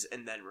Rams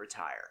and then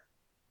retire.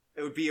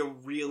 It would be a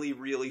really,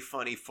 really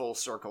funny full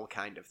circle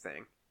kind of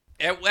thing.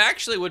 It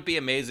actually would be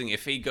amazing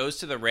if he goes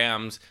to the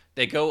Rams,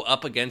 they go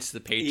up against the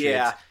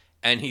Patriots,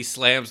 and he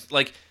slams.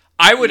 Like,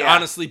 I would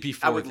honestly be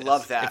for I would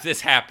love that. If this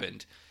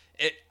happened.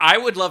 I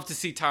would love to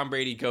see Tom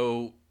Brady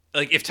go.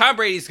 Like, if Tom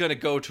Brady's going to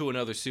go to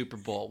another Super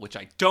Bowl, which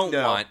I don't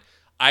want,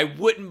 I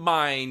wouldn't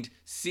mind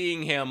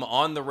seeing him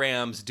on the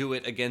Rams do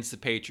it against the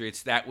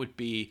Patriots. That would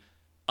be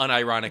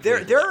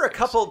unironically there are a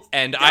couple,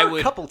 and I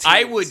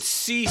would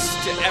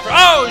cease to ever.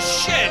 Oh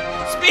shit!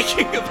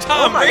 Speaking of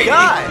Tom Brady,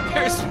 God.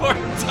 There's more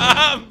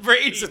Tom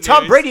Brady. It's a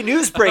Tom Brady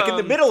news break in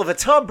the middle of a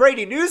Tom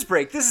Brady news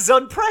break. This is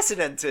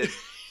unprecedented.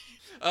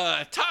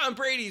 Tom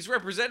Brady's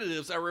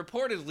representatives are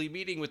reportedly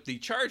meeting with the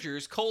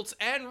Chargers, Colts,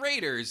 and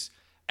Raiders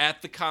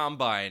at the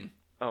Combine.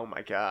 Oh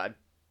my God!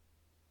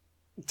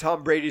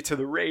 Tom Brady to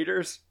the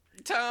Raiders.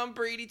 Tom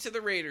Brady to the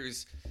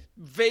Raiders.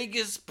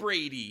 Vegas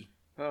Brady.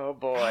 Oh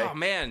boy. Oh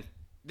man.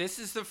 This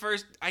is the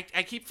first. I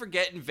keep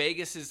forgetting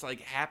Vegas is,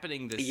 like,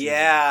 happening this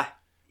season.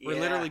 We're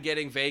literally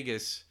getting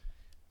Vegas.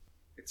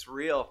 It's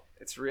real.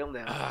 It's real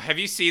now. Have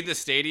you seen the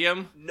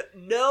stadium?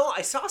 No,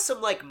 I saw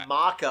some, like,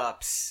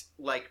 mock-ups,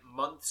 like,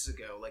 months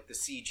ago, like the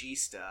CG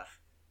stuff.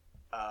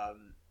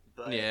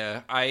 But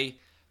yeah, I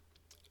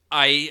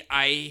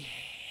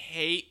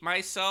hate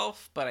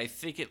myself, but I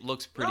think it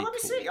looks pretty cool.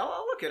 Let me see.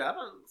 I'll look it up.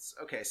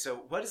 Okay, so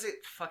what is it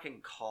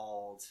fucking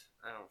called?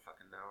 I don't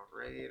fucking know.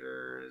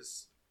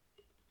 Raiders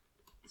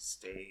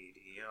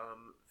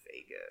Stadium,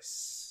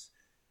 Vegas.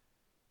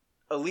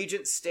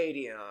 Allegiant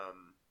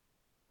Stadium.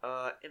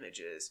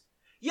 Images.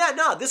 Yeah,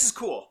 no, this is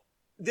cool.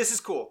 This is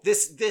cool.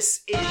 This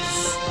is...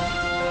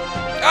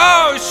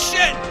 Oh,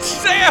 shit!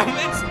 Sam,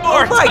 it's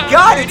more Oh my Tom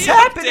God, Brady it's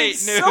happening news.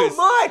 so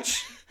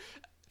much!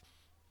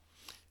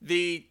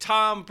 The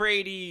Tom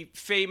Brady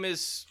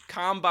famous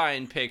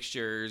Combine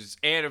pictures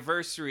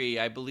anniversary,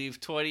 I believe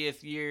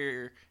 20th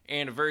year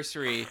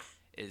anniversary,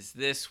 is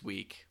this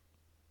week.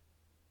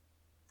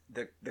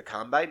 The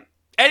Combine?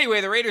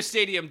 Anyway, the Raiders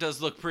Stadium does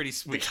look pretty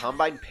sweet. The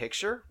Combine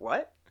picture?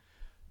 What?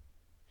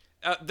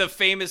 The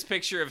famous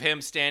picture of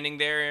him standing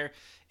there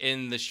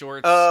in the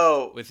shorts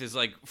with his,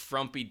 like,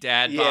 frumpy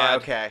dad bod. Yeah,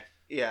 okay.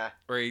 Yeah.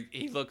 Where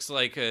he looks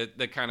like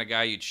the kind of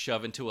guy you'd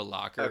shove into a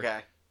locker.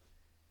 Okay.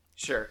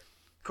 Sure.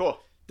 Cool.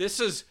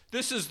 This is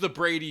the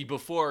Brady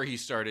before he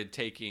started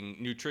taking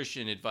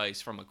nutrition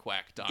advice from a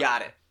quack doctor.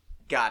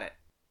 Got it.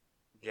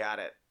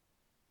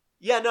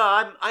 Yeah, no,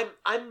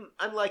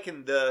 I'm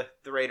liking the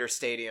Raiders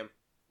Stadium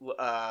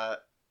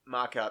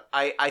mock-up.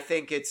 I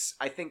think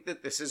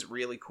that this is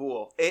really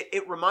cool.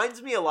 It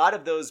reminds me a lot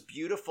of those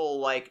beautiful,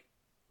 like,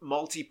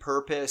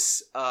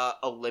 multi-purpose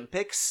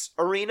Olympics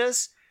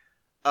arenas,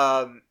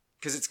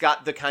 because it's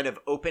got the kind of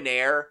open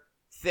air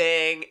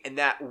thing and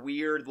that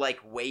weird like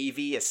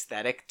wavy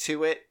aesthetic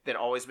to it that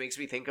always makes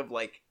me think of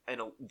like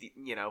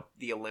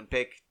the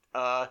Olympic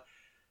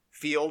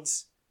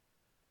fields.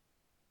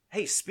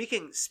 Hey,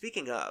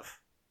 speaking of,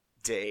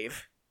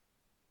 Dave,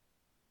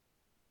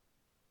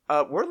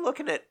 we're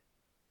looking at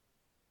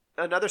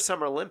another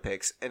Summer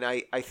Olympics, and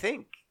I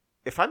think,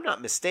 if I'm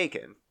not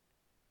mistaken,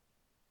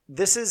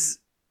 this is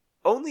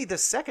only the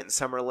second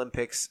Summer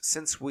Olympics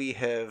since we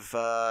have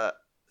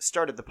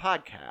started the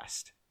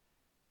podcast.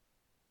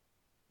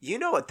 You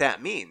know what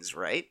that means,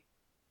 right?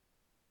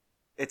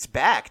 It's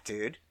back,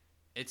 dude.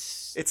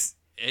 It's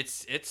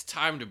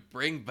time to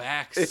bring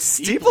back. It's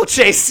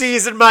steeplechase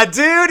season, my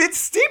dude. It's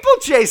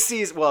steeplechase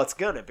season. Well, it's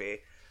gonna be.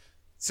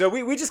 So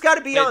we just got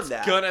to be on that.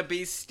 It's gonna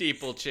be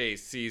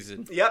steeplechase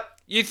season.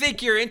 Yep. You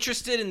think you're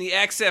interested in the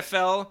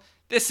XFL?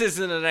 This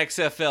isn't an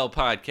XFL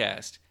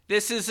podcast.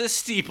 This is a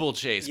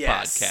steeplechase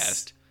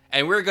podcast.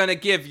 And we're going to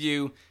give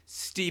you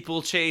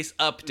steeplechase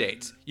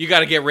updates. You got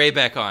to get Ray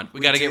back on.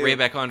 We got to get Ray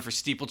back on for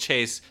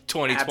steeplechase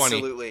 2020.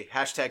 Absolutely.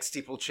 Hashtag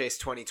steeplechase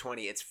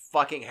 2020. It's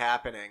fucking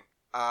happening.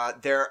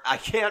 I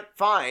can't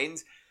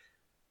find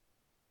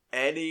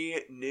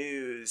any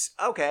news.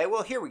 Okay,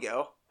 well, here we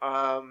go.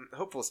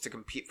 Hopefuls to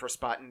compete for a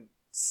spot in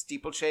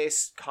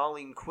steeplechase.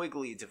 Colleen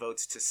Quigley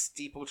devotes to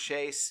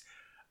steeplechase.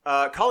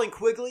 Colleen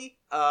Quigley,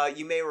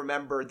 you may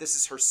remember, this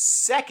is her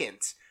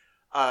second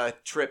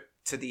trip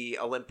to the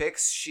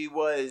Olympics. She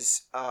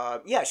was,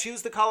 she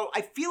was the Colorado.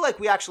 I feel like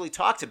we actually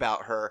talked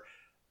about her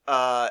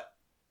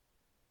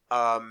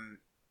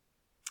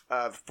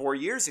 4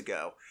 years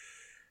ago.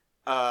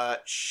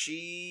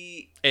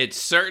 It's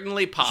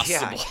certainly possible.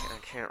 Yeah, I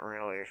can't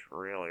really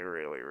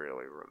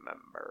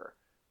remember.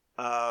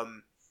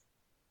 I'm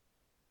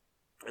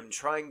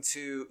trying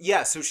to.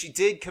 Yeah, so she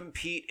did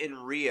compete in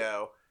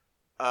Rio,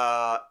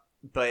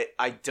 but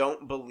I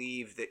don't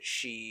believe that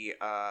she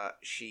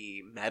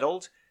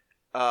medaled.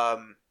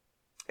 And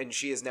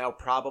she is now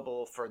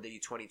probable for the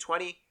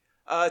 2020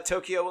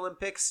 Tokyo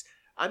Olympics.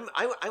 I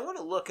want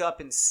to look up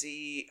and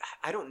see.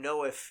 I don't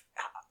know if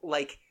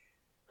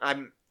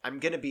I'm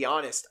gonna be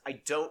honest.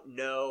 I don't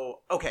know.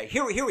 Okay,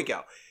 here we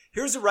go.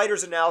 Here's a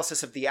writer's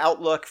analysis of the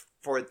outlook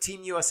for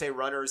Team USA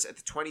runners at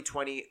the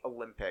 2020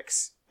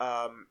 Olympics.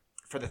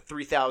 For the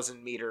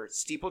 3,000 meter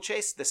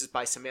steeplechase. This is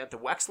by Samantha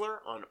Wexler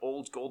on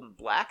Old Gold and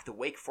Black, the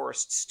Wake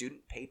Forest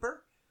student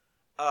paper.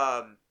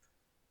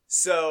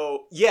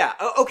 So yeah,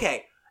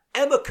 okay.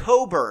 Emma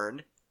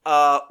Coburn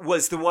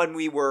was the one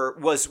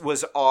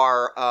was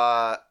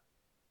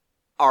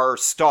our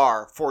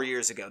star 4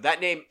 years ago.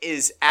 That name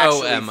is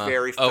actually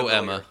very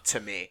familiar to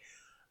me.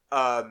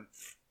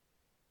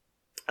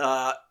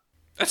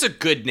 That's a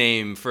good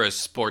name for a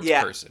sports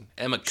person.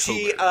 Emma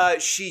Coburn.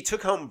 She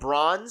took home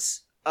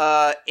bronze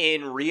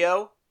in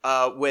Rio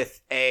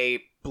with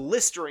a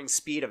blistering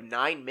speed of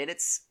 9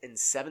 minutes and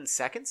 7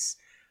 seconds.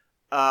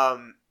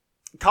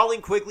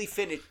 Colleen Quigley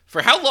finished.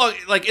 For how long?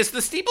 Like, is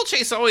the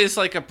steeplechase always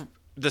like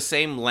the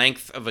same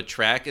length of a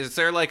track? Is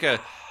there like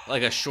a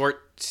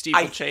short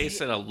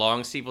steeplechase and a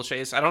long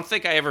steeplechase? I don't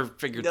think I ever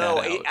figured that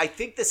out. I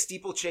think the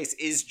steeplechase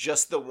is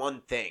just the one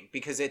thing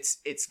because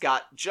it's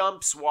got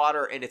jumps,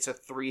 water, and it's a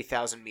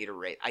 3,000 meter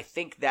rate. I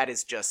think that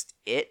is just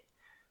it.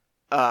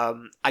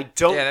 I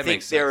don't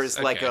think there is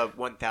like a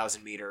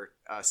 1,000 meter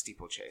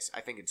steeplechase.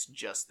 I think it's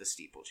just the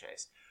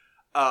steeplechase.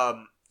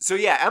 So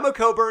yeah, Emma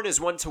Coburn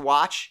is one to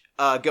watch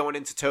going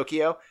into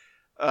Tokyo.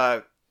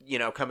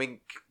 Coming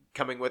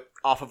with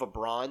off of a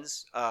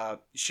bronze.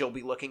 She'll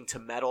be looking to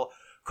medal.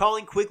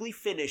 Colleen Quigley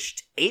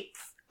finished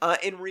 8th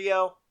in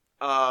Rio.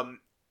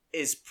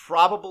 Is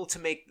probable to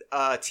make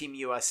Team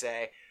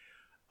USA.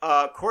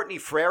 Courtney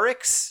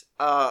Frerichs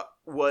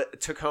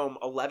took home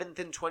 11th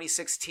in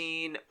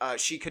 2016.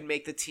 She could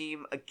make the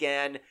team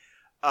again.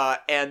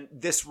 And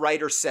this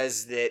writer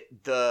says that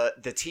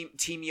the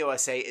Team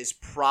USA is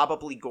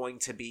probably going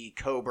to be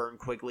Coburn,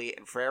 Quigley,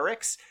 and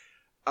Frerichs.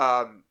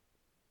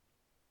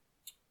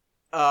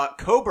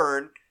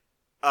 Coburn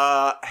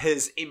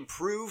has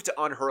improved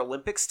on her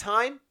Olympics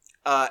time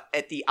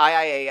at the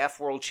IIAF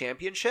World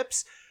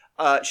Championships.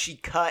 She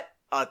cut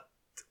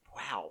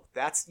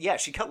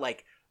she cut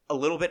like a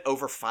little bit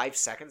over 5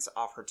 seconds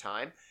off her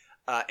time,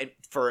 and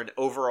for an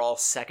overall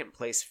second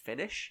place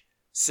finish.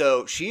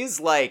 So she's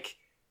like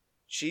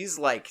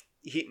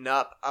heating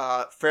up.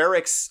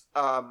 Frerichs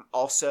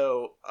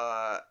also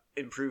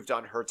improved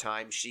on her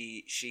time.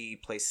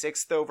 She placed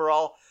 6th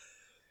overall.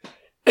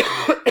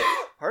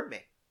 Pardon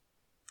me.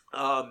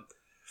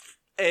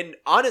 And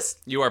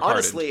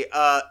honestly,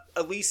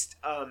 at least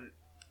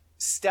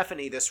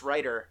Stephanie, this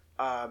writer,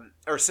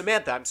 or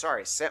Samantha, I'm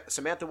sorry,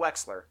 Samantha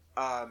Wexler,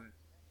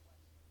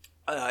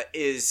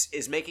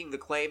 is making the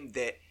claim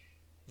that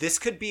this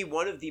could be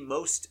one of the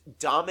most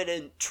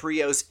dominant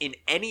trios in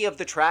any of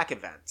the track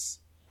events.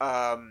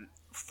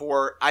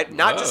 For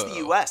not just the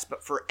U.S.,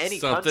 but for any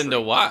country. Something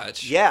to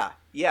watch. Yeah.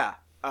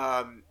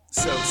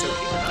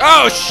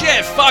 Oh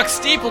shit! Fuck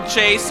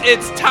steeplechase!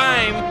 It's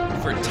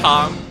time for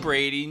Tom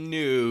Brady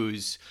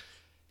news.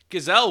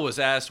 Giselle was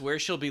asked where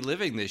she'll be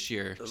living this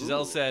year.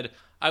 Giselle said,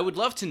 I would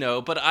love to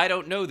know, but I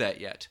don't know that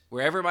yet.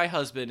 Wherever my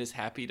husband is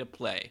happy to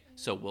play,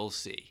 so we'll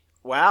see.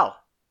 Wow.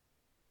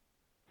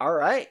 All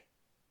right.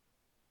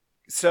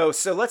 So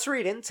let's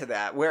read into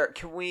that. Where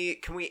can we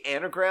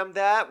anagram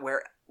that?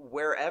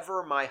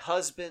 Wherever my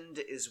husband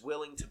is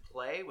willing to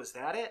play, was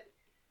that it?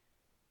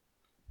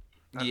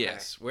 Okay.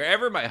 Yes,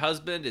 wherever my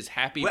husband is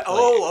happy playing.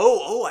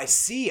 Oh, I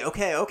see.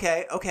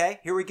 Okay.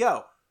 Here we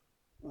go.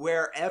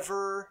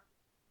 Wherever.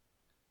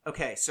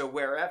 Okay, so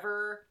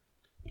wherever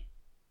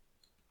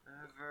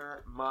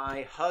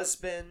my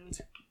husband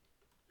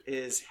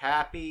is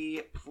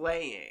happy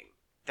playing.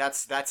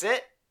 That's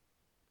it?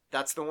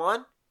 That's the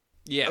one?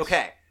 Yes.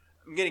 Okay.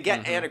 I'm going to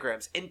get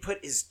anagrams.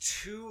 Input is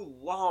too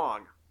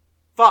long.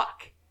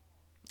 Fuck.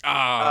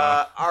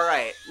 All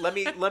right. Let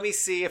me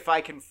see if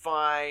I can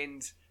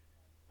find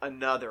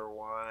another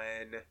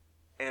one.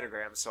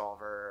 Anagram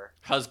solver.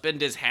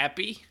 Husband is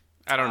happy?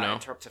 I don't know.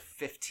 Enter up to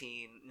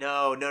 15.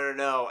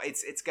 No.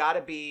 It's got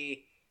to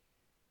be.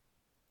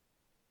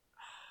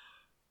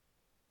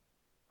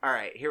 All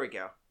right, here we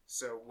go.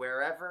 So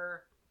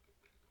wherever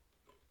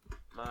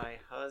my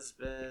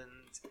husband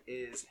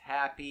is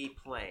happy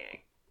playing.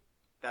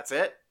 That's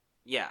it?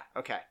 Yeah,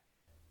 okay.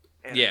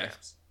 Anagrams. Yeah.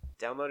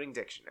 Downloading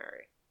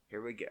dictionary.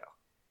 Here we go.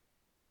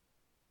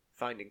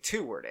 Finding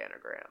 2-word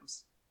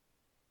anagrams.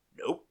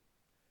 Nope.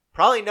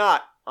 Probably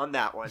not on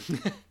that one.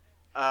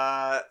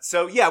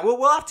 So yeah,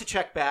 we'll have to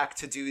check back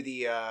to do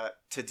the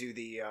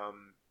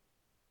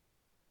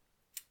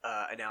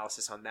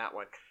analysis on that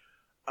one.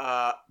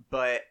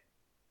 But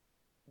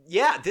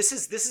yeah, this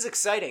is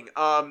exciting.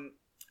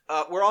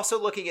 We're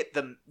also looking at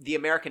the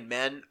American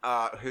men,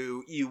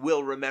 who you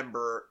will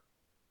remember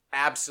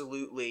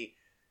absolutely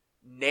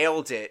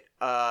nailed it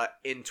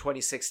in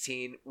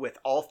 2016 with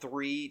all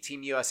 3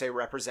 Team USA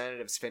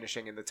representatives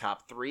finishing in the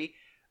top 3.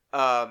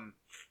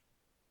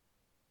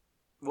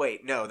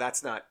 Wait, no,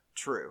 that's not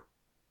true.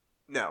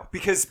 No,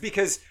 because we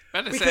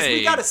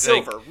got a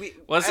silver.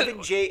 Like,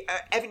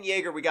 Evan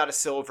Yeager, we got a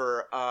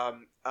silver.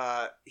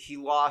 He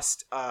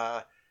lost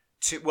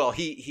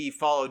he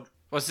followed.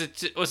 Was it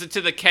to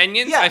the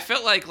Kenyans? Yeah. I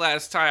felt like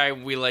last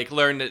time we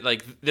learned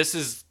that this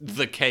is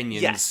the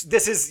Kenyans. Yes,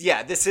 this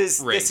is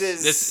race.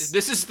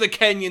 This is the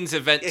Kenyans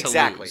event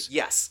exactly. to lose.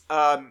 Yes.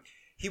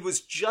 He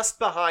was just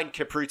behind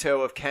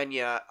Kipruto of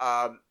Kenya.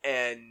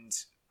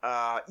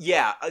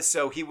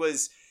 So he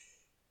was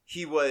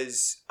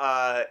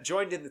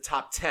joined in the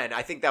top 10.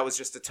 I think that was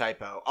just a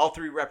typo. All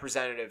 3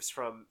 representatives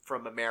from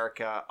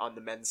America on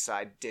the men's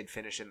side did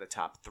finish in the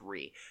top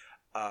 3.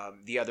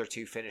 The other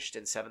 2 finished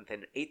in 7th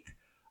and 8th,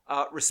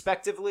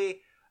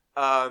 respectively.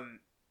 I'm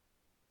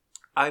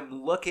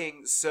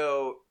looking.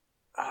 So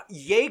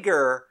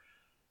Yeager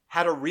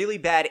had a really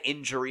bad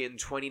injury in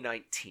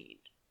 2019.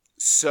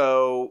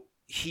 So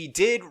he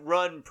did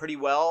run pretty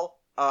well,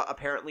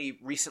 apparently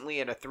recently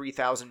in a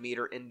 3,000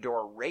 meter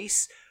indoor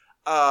race.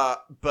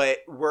 But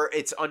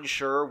it's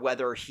unsure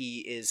whether he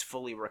is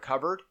fully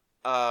recovered,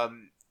 or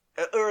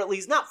at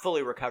least not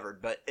fully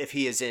recovered, but if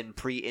he is in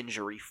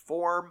pre-injury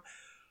form.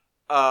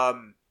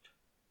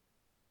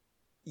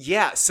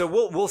 Yeah, so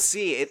we'll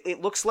see.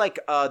 It looks like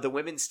the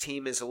women's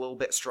team is a little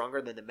bit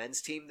stronger than the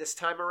men's team this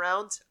time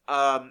around.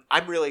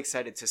 I'm really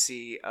excited to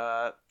see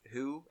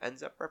who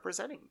ends up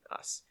representing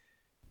us.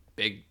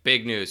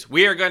 Big news.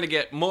 We are going to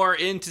get more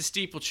into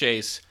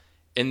steeplechase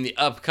in the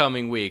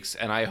upcoming weeks,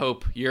 and I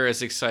hope you're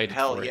as excited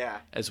for it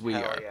as we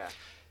are. Yeah.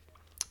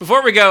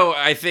 Before we go,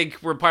 I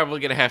think we're probably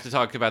going to have to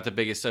talk about the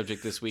biggest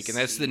subject this week, and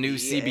that's the new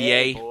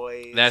CBA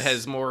boys. That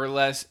has more or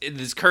less,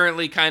 it is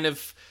currently kind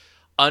of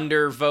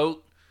under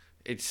vote.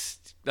 It's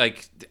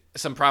like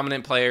some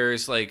prominent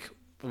players like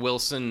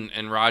Wilson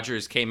and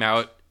Rogers came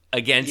out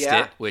against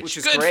it, which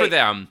is good for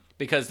them,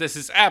 because this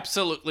is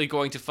absolutely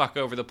going to fuck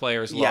over the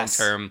players long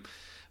term.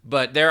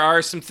 But there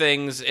are some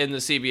things in the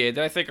CBA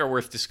that I think are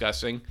worth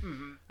discussing.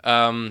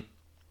 Mm-hmm.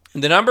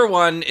 The number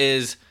one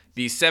is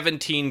the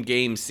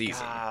 17-game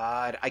season.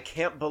 God, I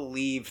can't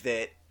believe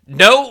that.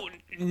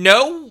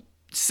 No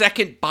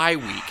second bye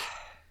week.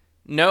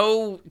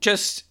 No,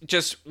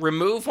 just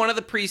remove one of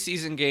the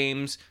preseason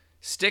games,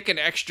 stick an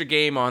extra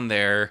game on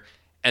there,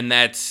 and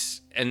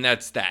that's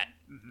that.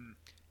 Mm-hmm.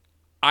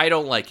 I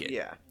don't like it.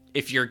 Yeah.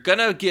 If you're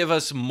gonna give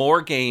us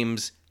more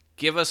games,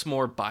 give us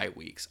more bye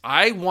weeks.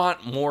 I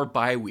want more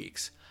bye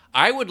weeks.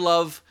 I would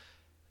love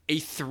a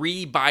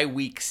 3 bye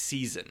week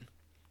season.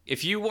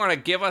 If you want to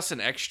give us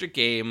an extra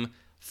game,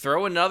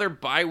 throw another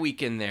bye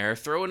week in there,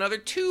 throw another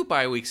 2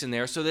 bye weeks in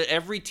there, so that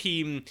every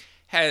team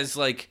has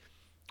like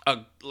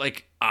a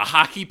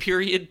hockey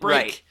period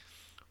break,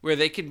 where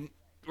they can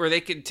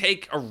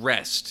take a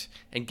rest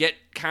and get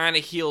kind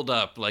of healed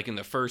up, like in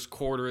the first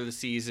quarter of the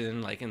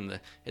season, like in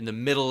the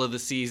middle of the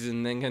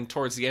season, then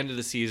towards the end of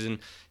the season,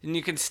 and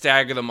you can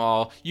stagger them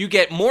all. You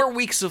get more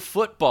weeks of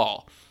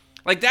football.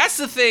 Like, that's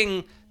the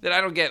thing that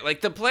I don't get.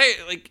 Like, the play,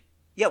 like,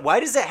 yeah, why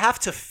does it have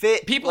to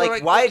fit? People like, are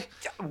like,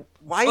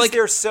 why is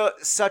there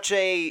such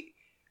a?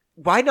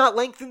 Why not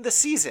lengthen the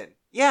season?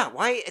 Yeah,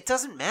 why? It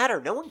doesn't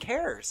matter. No one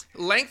cares.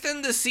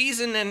 Lengthen the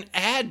season and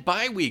add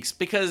bye weeks,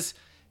 because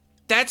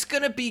that's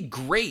going to be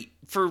great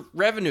for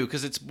revenue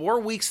because it's more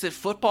weeks that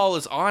football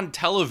is on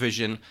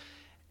television,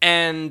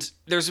 and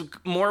there's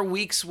more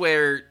weeks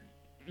where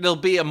there'll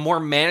be a more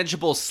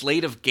manageable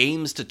slate of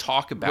games to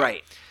talk about.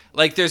 Right.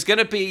 Like, there's going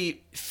to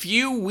be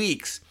few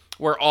weeks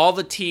where all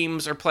the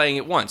teams are playing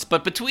at once.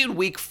 But between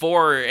week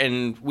 4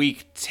 and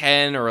week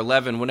 10 or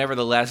 11, whenever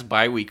the last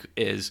bye week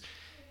is,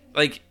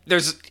 like,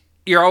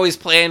 you're always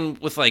playing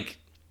with, like,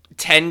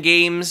 10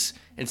 games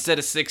instead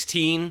of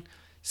 16.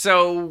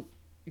 So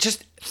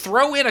just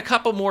throw in a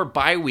couple more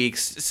bye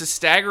weeks to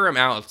stagger them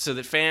out so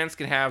that fans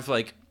can have,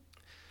 like,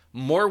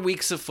 more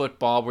weeks of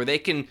football where they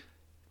can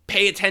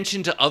pay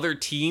attention to other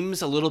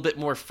teams a little bit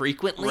more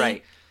frequently.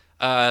 Right.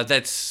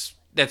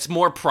 That's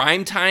more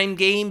primetime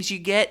games you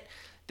get.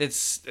 It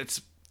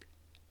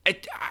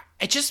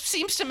just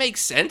seems to make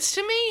sense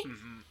to me.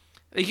 Mm-hmm.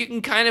 Like, you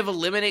can kind of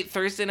eliminate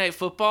Thursday Night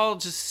Football,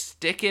 just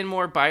stick in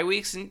more bye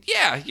weeks, and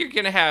yeah, you're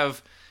going to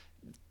have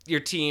your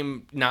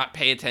team not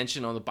pay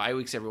attention on the bye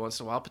weeks every once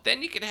in a while, but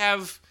then you could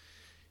have,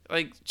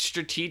 like,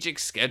 strategic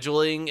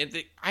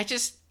scheduling. I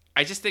just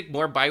think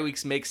more bye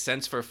weeks makes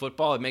sense for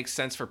football. It makes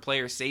sense for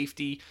player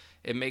safety.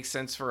 It makes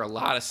sense for a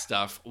lot of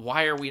stuff.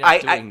 Why are we not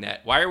doing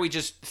that? Why are we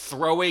just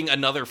throwing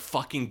another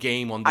fucking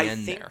game on the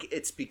end there? I think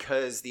it's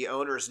because the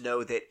owners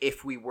know that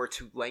if we were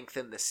to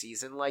lengthen the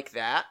season like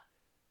that,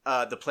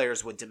 the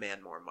players would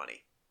demand more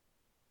money.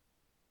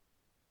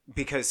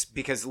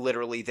 Because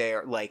literally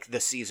they're like, the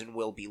season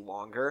will be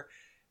longer.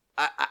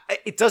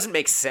 It doesn't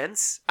make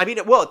sense. I mean,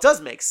 it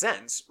does make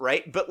sense,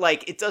 right? But,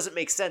 like, it doesn't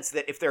make sense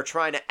that if they're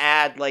trying to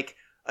add, like,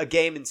 a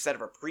game instead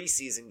of a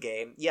preseason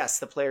game, yes,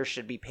 the players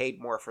should be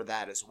paid more for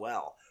that as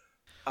well.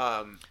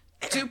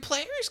 Do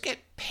players get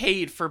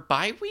paid for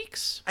bye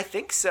weeks? I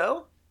think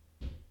so.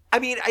 I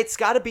mean, it's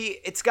got to be.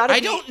 I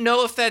don't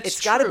know if that's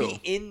it's true. It's got to be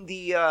in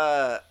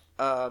the.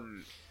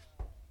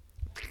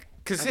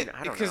 Because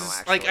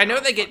I I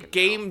know they get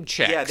game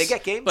checks. Yeah, they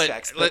get game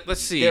checks. But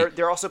let's see.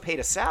 They're also paid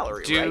a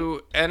salary.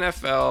 Do right?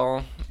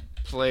 NFL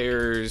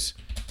players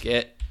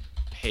get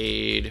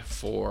paid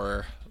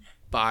for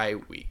bye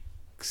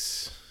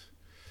weeks?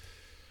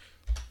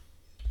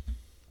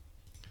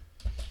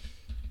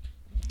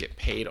 Get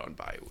paid on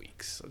bye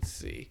weeks. Let's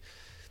see.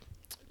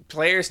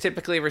 Players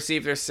typically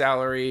receive their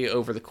salary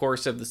over the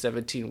course of the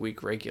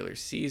 17-week regular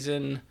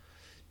season.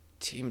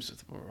 Teams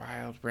with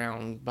wild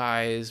round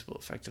buys will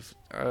effectively.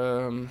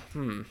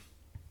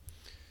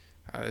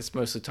 It's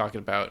mostly talking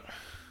about.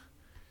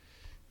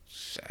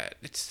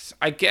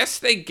 I guess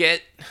they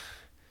get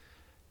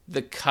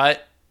the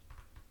cut,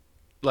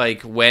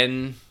 like,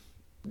 when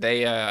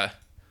they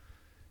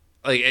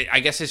I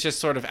guess it's just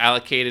sort of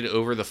allocated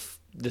over the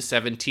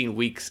 17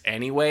 weeks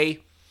anyway,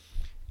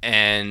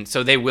 and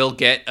so they will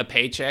get a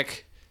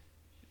paycheck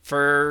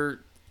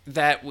for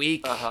that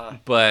week,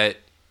 but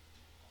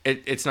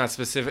it's not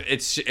specific.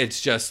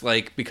 It's just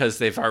like because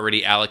they've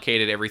already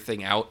allocated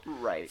everything out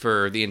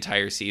for the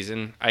entire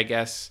season, I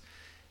guess.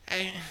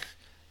 I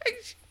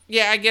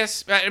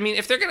guess. I mean,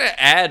 if they're gonna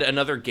add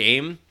another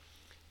game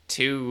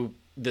to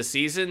the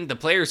season, the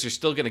players are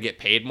still gonna get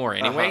paid more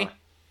anyway.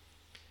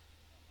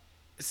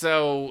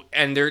 So,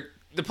 and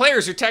the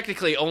players are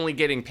technically only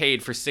getting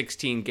paid for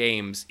 16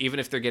 games, even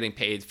if they're getting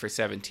paid for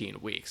 17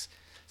 weeks.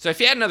 So if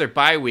you add another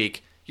bye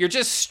week, you're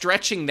just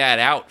stretching that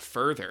out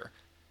further.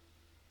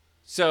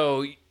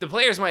 So the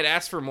players might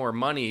ask for more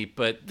money,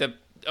 but the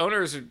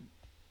owners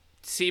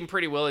seem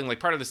pretty willing. Like,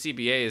 part of the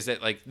CBA is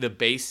that, like, the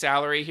base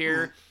salary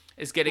here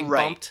is getting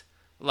bumped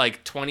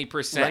like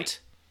 20%,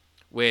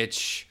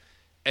 which,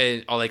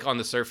 like, on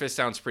the surface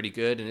sounds pretty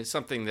good, and it's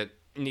something that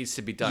needs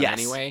to be done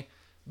anyway.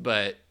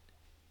 But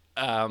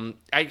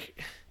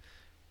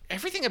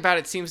everything about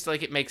it seems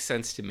like it makes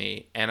sense to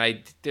me,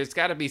 and there's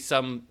got to be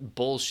some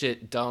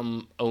bullshit,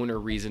 dumb owner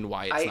reason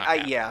why it's not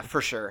happening. Yeah,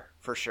 for sure.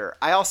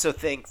 I also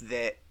think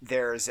that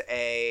there's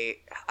the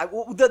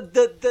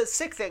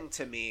sick thing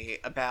to me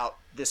about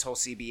this whole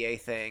CBA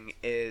thing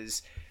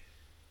is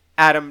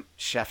Adam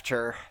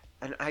Schefter,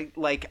 and I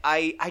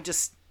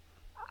just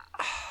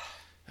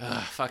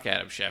fuck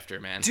Adam Schefter,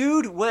 man.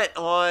 Dude went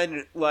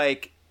on,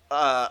 like,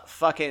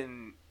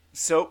 fucking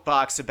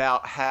soapbox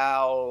about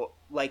how,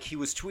 like, he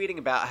was tweeting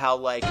about how,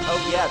 like,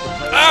 hold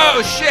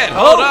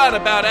on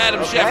about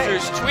Adam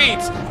Schefter's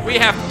tweets. We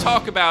have to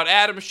talk about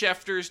Adam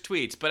Schefter's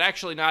tweets, but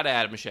actually not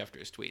Adam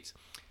Schefter's tweets.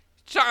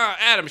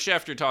 Adam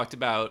Schefter talked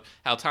about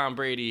how Tom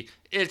Brady,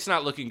 it's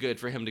not looking good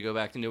for him to go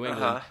back to New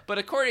England. But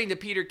according to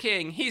Peter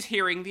King, he's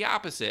hearing the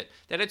opposite,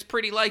 that it's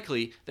pretty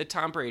likely that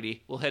Tom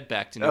Brady will head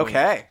back to New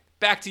England.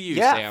 Back to you,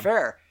 Sam. Yeah,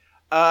 fair.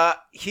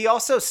 He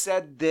also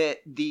said that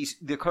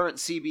the current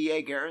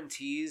CBA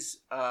guarantees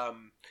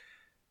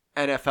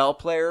NFL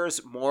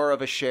players more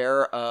of a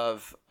share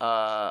of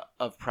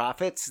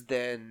profits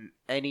than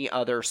any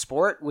other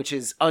sport, which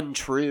is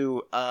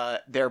untrue.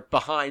 They're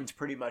behind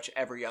pretty much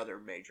every other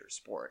major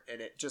sport, and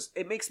it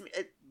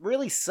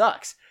really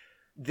sucks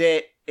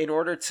that in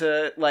order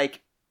to,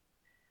 like,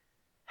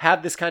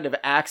 have this kind of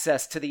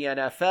access to the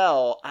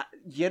NFL,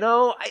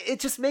 it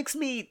just makes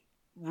me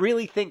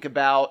really think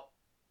about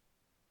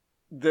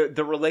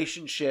the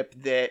relationship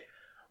that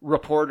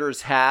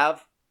reporters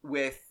have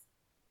with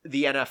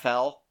the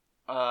NFL,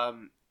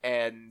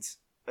 and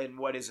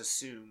what is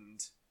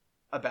assumed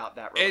about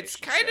that relationship. It's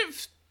kind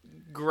of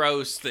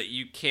gross that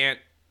you can't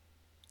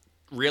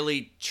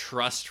really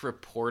trust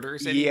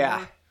reporters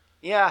anymore.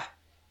 Yeah.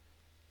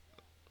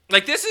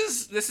 Like this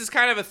is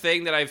kind of a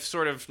thing that I've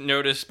sort of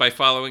noticed by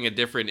following a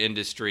different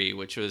industry,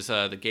 which was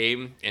the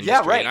game industry.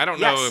 Yeah, right. And I don't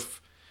know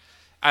if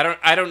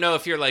I don't know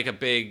if you're like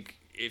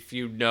if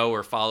you know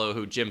or follow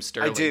who Jim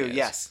Sterling is. I do,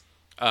 yes.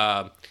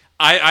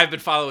 I've been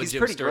following He's Jim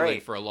pretty Sterling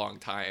great. for a long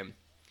time.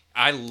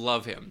 I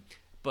love him.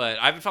 But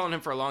I've been following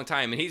him for a long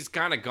time, and he's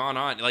kind of gone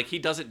on. Like, he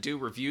doesn't do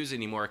reviews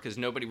anymore because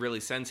nobody really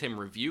sends him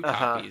review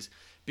copies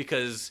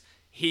because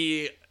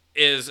he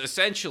is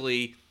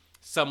essentially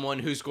someone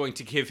who's going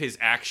to give his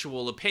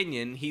actual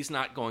opinion. He's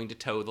not going to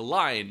toe the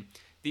line.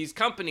 These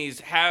companies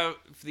have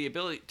the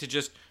ability to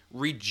just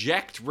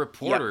reject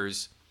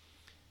reporters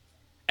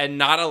and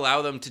not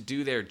allow them to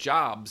do their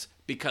jobs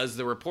because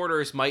the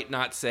reporters might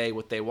not say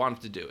what they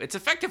want them to do. It's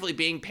effectively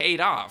being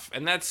paid off,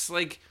 and that's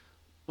like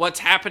what's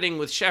happening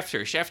with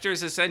Schefter. Schefter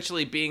is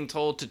essentially being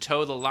told to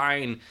toe the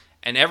line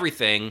and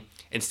everything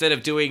instead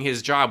of doing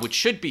his job, which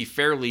should be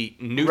fairly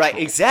neutral. Right,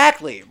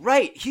 exactly.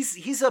 Right.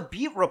 He's a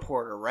beat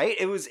reporter, right?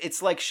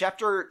 It's like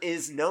Schefter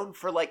is known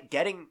for like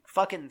getting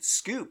fucking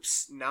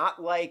scoops,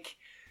 not like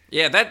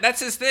Yeah, that's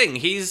his thing.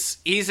 He's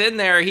in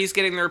there, he's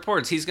getting the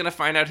reports. He's going to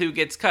find out who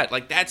gets cut.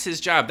 Like, that's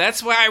his job.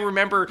 That's why I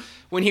remember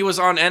when he was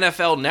on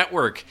NFL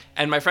Network,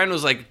 and my friend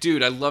was like,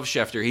 dude, I love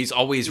Schefter. He's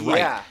always right.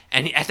 Yeah.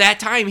 And at that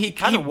time, he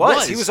kind of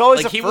was. He was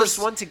always like, the first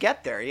one to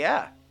get there,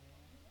 yeah.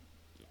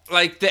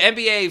 Like, the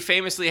NBA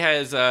famously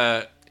has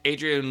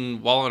Adrian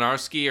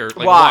Wojnarowski, or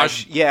like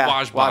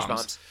Woj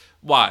bombs.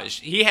 Woj.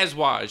 He has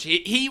Woj.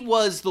 He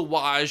was the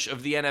Woj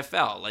of the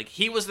NFL. Like,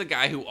 he was the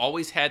guy who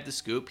always had the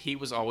scoop. He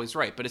was always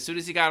right. But as soon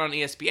as he got on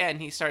ESPN,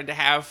 he started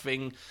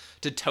having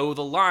to toe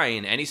the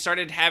line. And he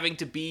started having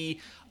to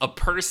be a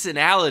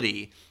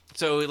personality.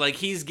 So, like,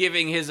 he's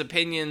giving his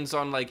opinions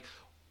on, like,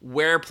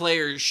 where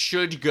players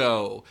should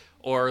go.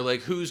 Or,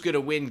 like, who's going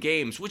to win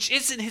games. Which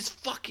isn't his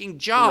fucking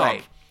job.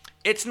 Right.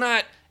 It's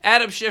not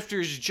Adam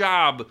Schefter's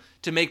job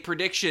to make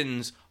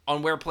predictions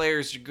on where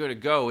players are going to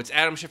go. It's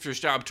Adam Schefter's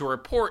job to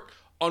report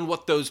on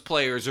what those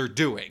players are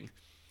doing.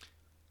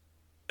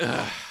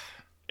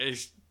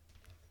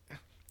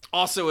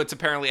 Also, it's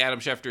apparently Adam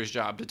Schefter's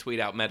job to tweet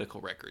out medical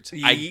records.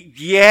 I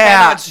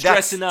cannot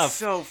stress enough.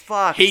 So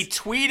fucked. He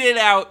tweeted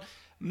out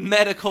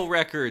medical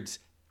records.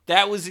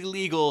 That was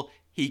illegal.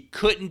 He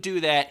couldn't do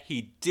that.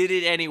 He did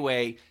it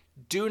anyway.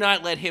 Do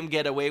not let him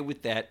get away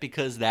with that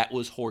because that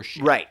was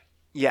horseshit. Right.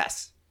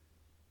 Yes.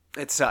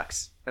 It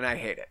sucks, and I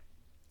hate it.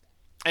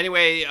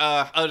 Anyway,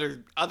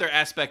 other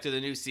aspect of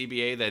the new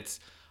CBA that's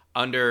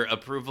under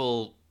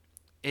approval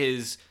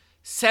is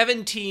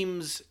 7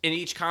 teams in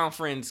each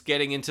conference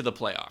getting into the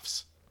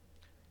playoffs.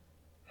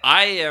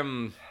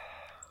 I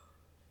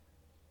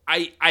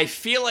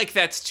feel like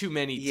that's too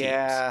many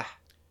teams.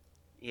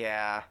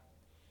 Yeah.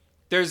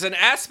 There's an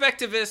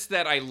aspect of this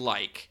that I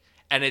like,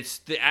 and it's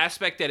the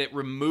aspect that it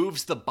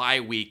removes the bye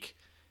week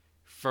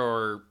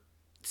for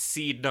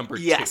seed number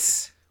 2.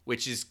 Yes.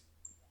 Which is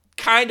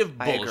kind of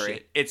I bullshit. agree.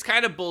 It's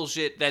kind of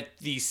bullshit that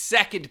the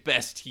second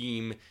best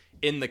team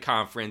in the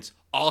conference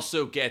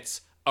also gets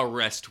a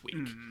rest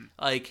week.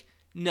 Like,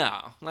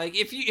 no. Like,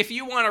 if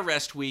you want a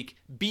rest week,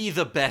 be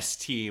the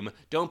best team.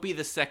 Don't be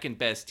the second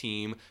best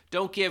team.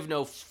 Don't give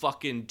no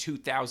fucking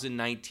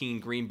 2019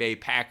 Green Bay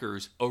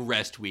Packers a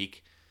rest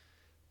week.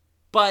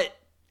 But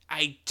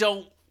I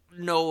don't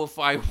know if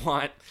I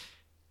want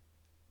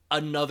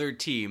another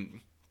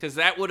team, because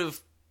that would have,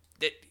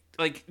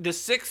 like, the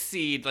 6th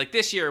seed, like,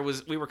 this year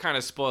we were kind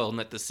of spoiled in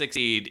that the 6th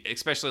seed,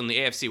 especially in the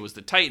AFC, was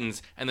the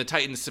Titans, and the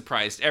Titans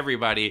surprised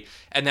everybody,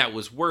 and that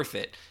was worth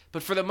it.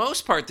 But for the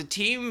most part, the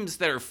teams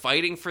that are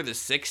fighting for the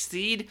 6th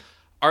seed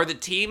are the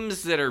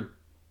teams that are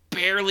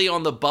barely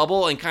on the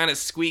bubble and kind of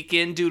squeak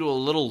in due to a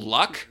little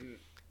luck.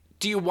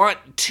 Do you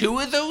want 2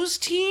 of those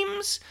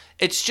teams?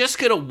 It's just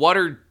going to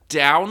water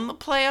down the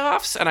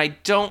playoffs, and I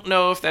don't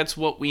know if that's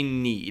what we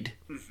need.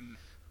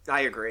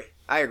 I agree.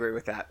 I agree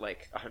with that,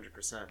 like,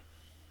 100%.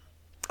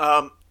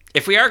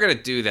 If we are going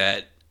to do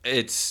that,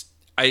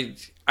 I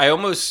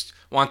almost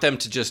want them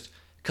to just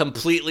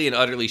completely and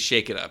utterly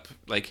shake it up.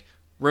 Like,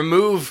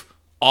 remove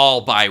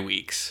all bye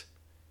weeks.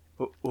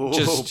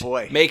 Just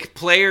boy. Make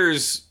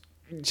players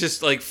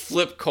just, like,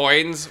 flip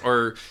coins,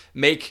 or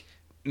make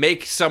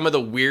some of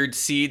the weird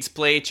seeds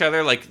play each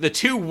other. Like, the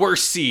 2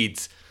 worst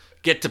seeds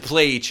get to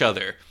play each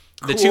other.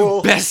 The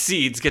 2 best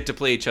seeds get to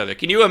play each other.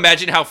 Can you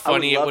imagine how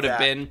funny it would have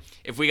been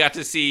if we got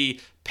to see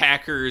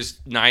Packers,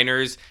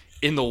 Niners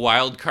in the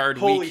wild card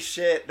week? Holy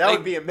shit, that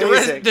would be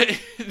amazing.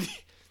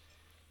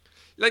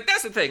 Like,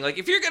 that's the thing. Like,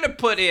 if you're going to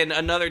put in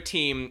another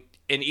team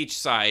in each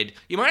side,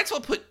 you might as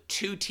well put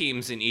 2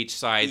 teams in each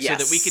side so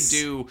that we can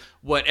do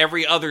what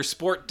every other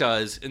sport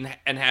does and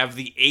have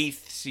the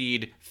 8th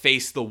seed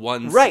face the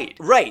 1 seed.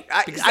 Right.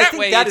 I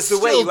think that is the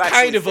way you actually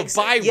kind of a fix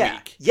bye it. Yeah.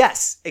 week.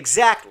 Yes,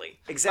 exactly.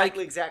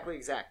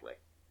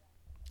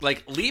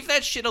 Like, leave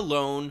that shit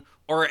alone,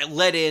 or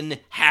let in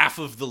half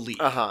of the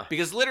league. Uh-huh.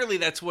 Because literally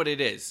that's what it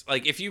is.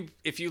 Like if you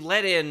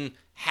let in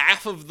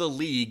half of the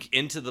league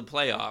into the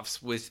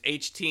playoffs with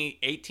 8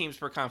 teams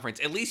per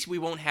conference, at least we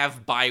won't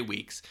have bye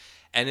weeks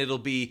and it'll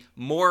be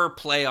more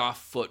playoff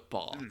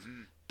football.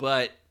 Mm-hmm.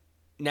 But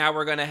now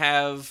we're going to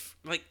have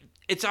like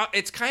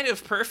it's kind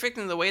of perfect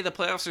in the way the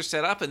playoffs are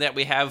set up, in that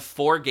we have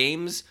 4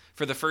 games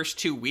for the first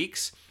 2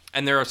 weeks,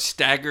 and they're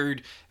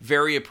staggered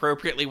very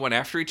appropriately one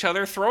after each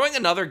other. Throwing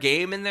another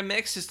game in the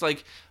mix is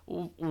like,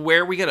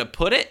 where are we going to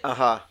put it?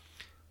 Uh-huh.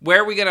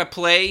 Where are we going to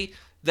play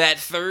that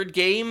third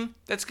game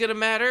that's going to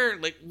matter?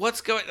 Like,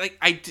 what's going...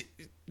 Like,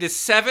 this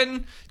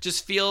 7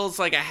 just feels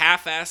like a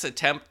half-ass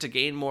attempt to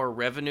gain more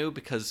revenue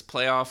because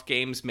playoff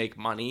games make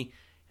money,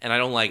 and I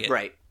don't like it.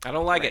 Right. I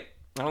don't like it.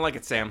 I don't like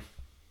it, Sam.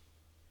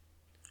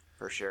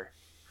 For sure.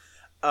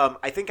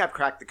 I think I've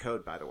cracked the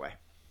code, by the way.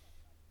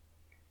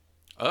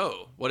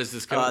 Oh, what is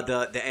this code?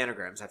 The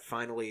anagrams. I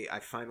finally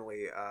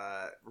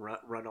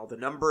run all the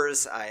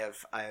numbers. I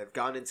have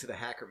gone into the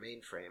hacker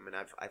mainframe, and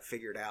I've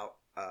figured out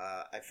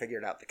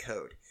the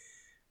code.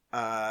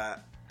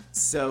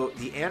 So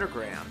the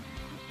anagram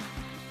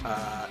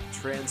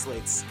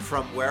translates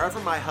from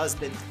wherever my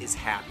husband is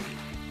happy.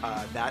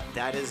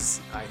 That is,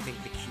 I think,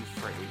 the key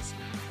phrase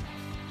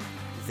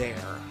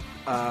there.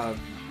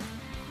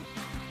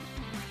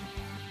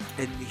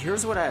 And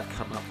here's what I have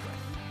come up with.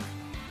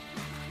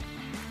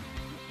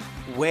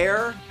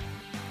 Where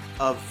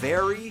a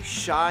very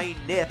shy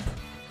nip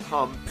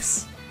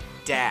humps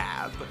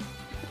dab.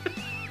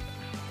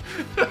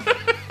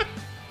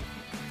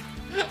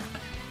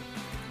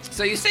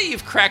 So you say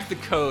you've cracked the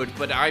code,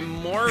 but I'm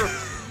more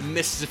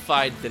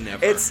mystified than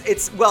ever.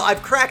 Well,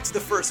 I've cracked the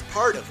first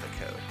part of the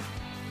code.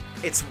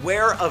 It's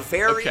where a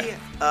very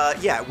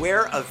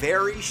where a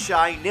very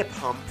shy nip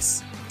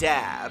humps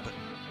dab.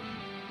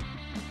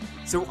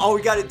 So all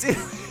we gotta do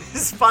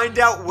is find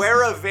out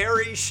where a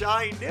very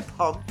shy nip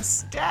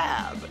humps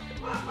dab.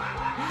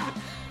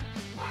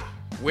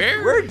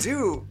 Where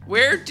do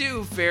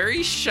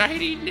very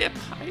shiny nip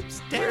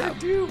humps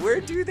dab?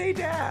 Where do they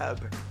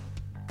dab?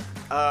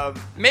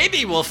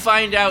 Maybe we'll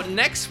find out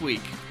next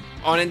week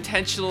on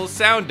Intentional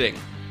Sounding.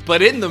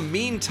 But in the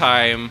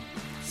meantime,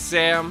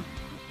 Sam.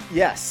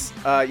 Yes,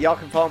 y'all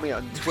can follow me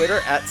on Twitter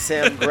at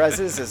Sam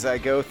Grezes as I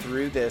go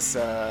through this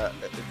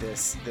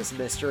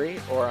mystery,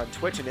 or on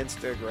Twitch and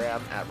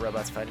Instagram at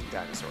Robots Fighting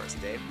Dinosaurs.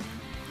 Dave?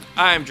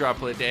 I'm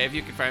Drawplay Dave.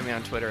 You can find me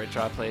on Twitter at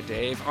Drawplay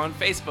Dave, on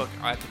Facebook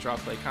at the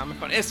Drawplay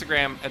Comic, on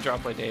Instagram at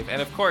Drawplay Dave,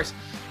 and of course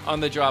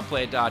on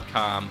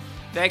thedrawplay.com.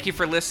 Thank you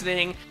for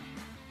listening.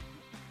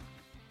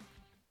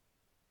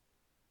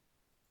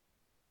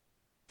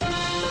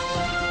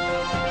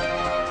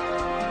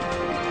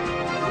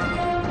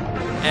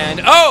 And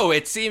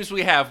it seems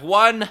we have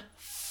one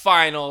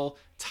final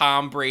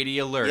Tom Brady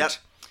alert. Yep.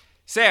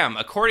 Sam,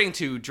 according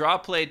to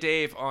Drawplay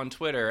Dave on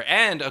Twitter,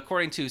 and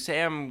according to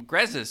Sam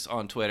Grezes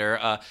on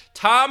Twitter,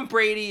 Tom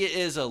Brady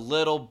is a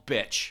little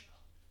bitch.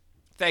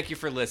 Thank you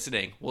for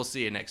listening. We'll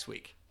see you next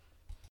week.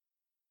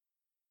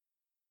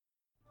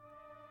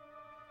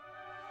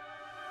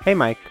 Hey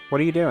Mike,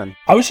 what are you doing?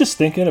 I was just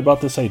thinking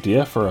about this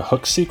idea for a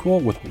Hook sequel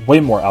with way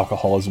more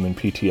alcoholism and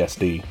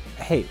PTSD.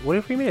 Hey, what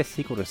if we made a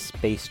sequel to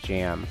Space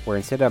Jam, where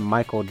instead of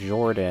Michael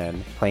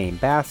Jordan playing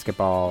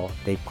basketball,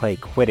 they play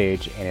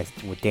Quidditch and it's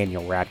with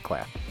Daniel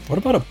Radcliffe? What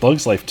about a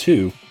Bug's Life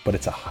 2, but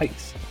it's a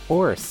heist?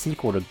 Or a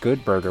sequel to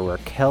Good Burger, where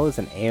Kel is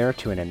an heir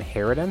to an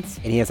inheritance,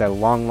 and he has a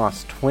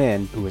long-lost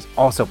twin who is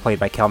also played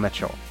by Kel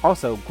Mitchell.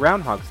 Also,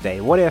 Groundhog's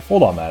Day, what if...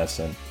 Hold on,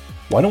 Madison.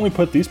 Why don't we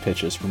put these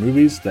pitches for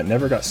movies that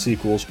never got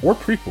sequels or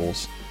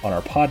prequels on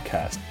our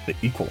podcast, The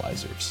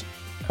Equalizers?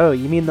 Oh,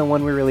 you mean the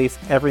one we release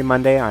every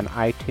Monday on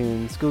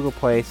iTunes, Google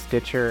Play,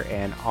 Stitcher,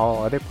 and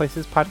all other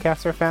places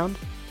podcasts are found?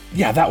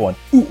 Yeah, that one.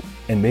 Ooh,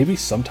 and maybe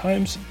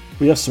sometimes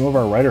we have some of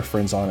our writer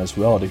friends on as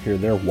well to hear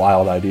their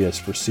wild ideas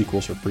for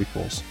sequels or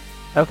prequels.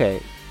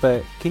 Okay,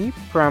 but can you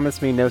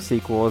promise me no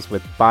sequels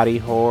with body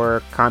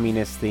horror,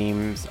 communist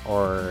themes,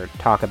 or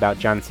talk about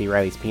John C.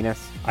 Reilly's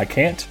penis? I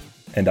can't,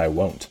 and I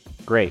won't.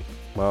 Great.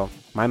 Well,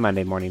 my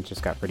Monday morning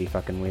just got pretty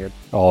fucking weird.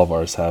 All of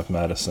ours have,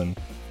 Madison.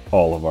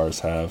 All of ours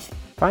have.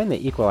 Find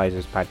the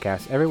Equalizers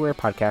podcast everywhere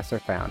podcasts are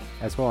found,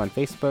 as well on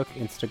Facebook,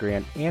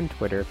 Instagram, and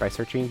Twitter by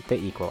searching The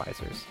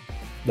Equalizers.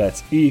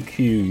 That's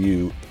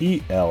EQUELIZERS,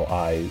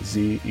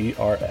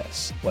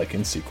 like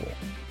in sequel.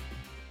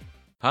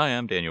 Hi,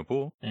 I'm Daniel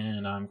Poole.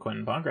 And I'm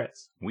Quentin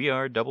Pongratz. We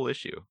are Double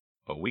Issue,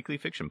 a weekly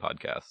fiction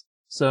podcast.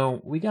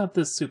 So, we got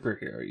this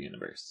superhero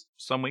universe.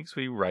 Some weeks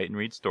we write and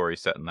read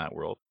stories set in that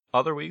world.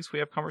 Other weeks we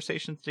have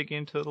conversations digging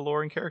into the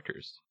lore and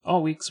characters.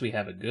 All weeks we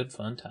have a good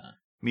fun time.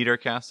 Meet our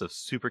cast of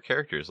super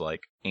characters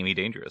like Amy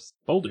Dangerous,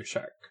 Boulder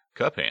Shark,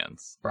 Cup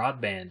Hands,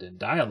 Broadband and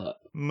Dial-Up,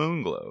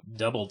 Moonglow,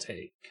 Double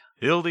Take,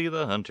 Hildy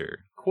the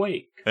Hunter,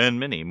 Quake, and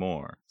many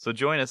more. So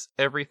join us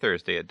every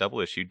Thursday at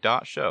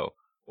doubleissue.show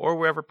or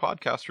wherever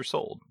podcasts are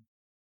sold.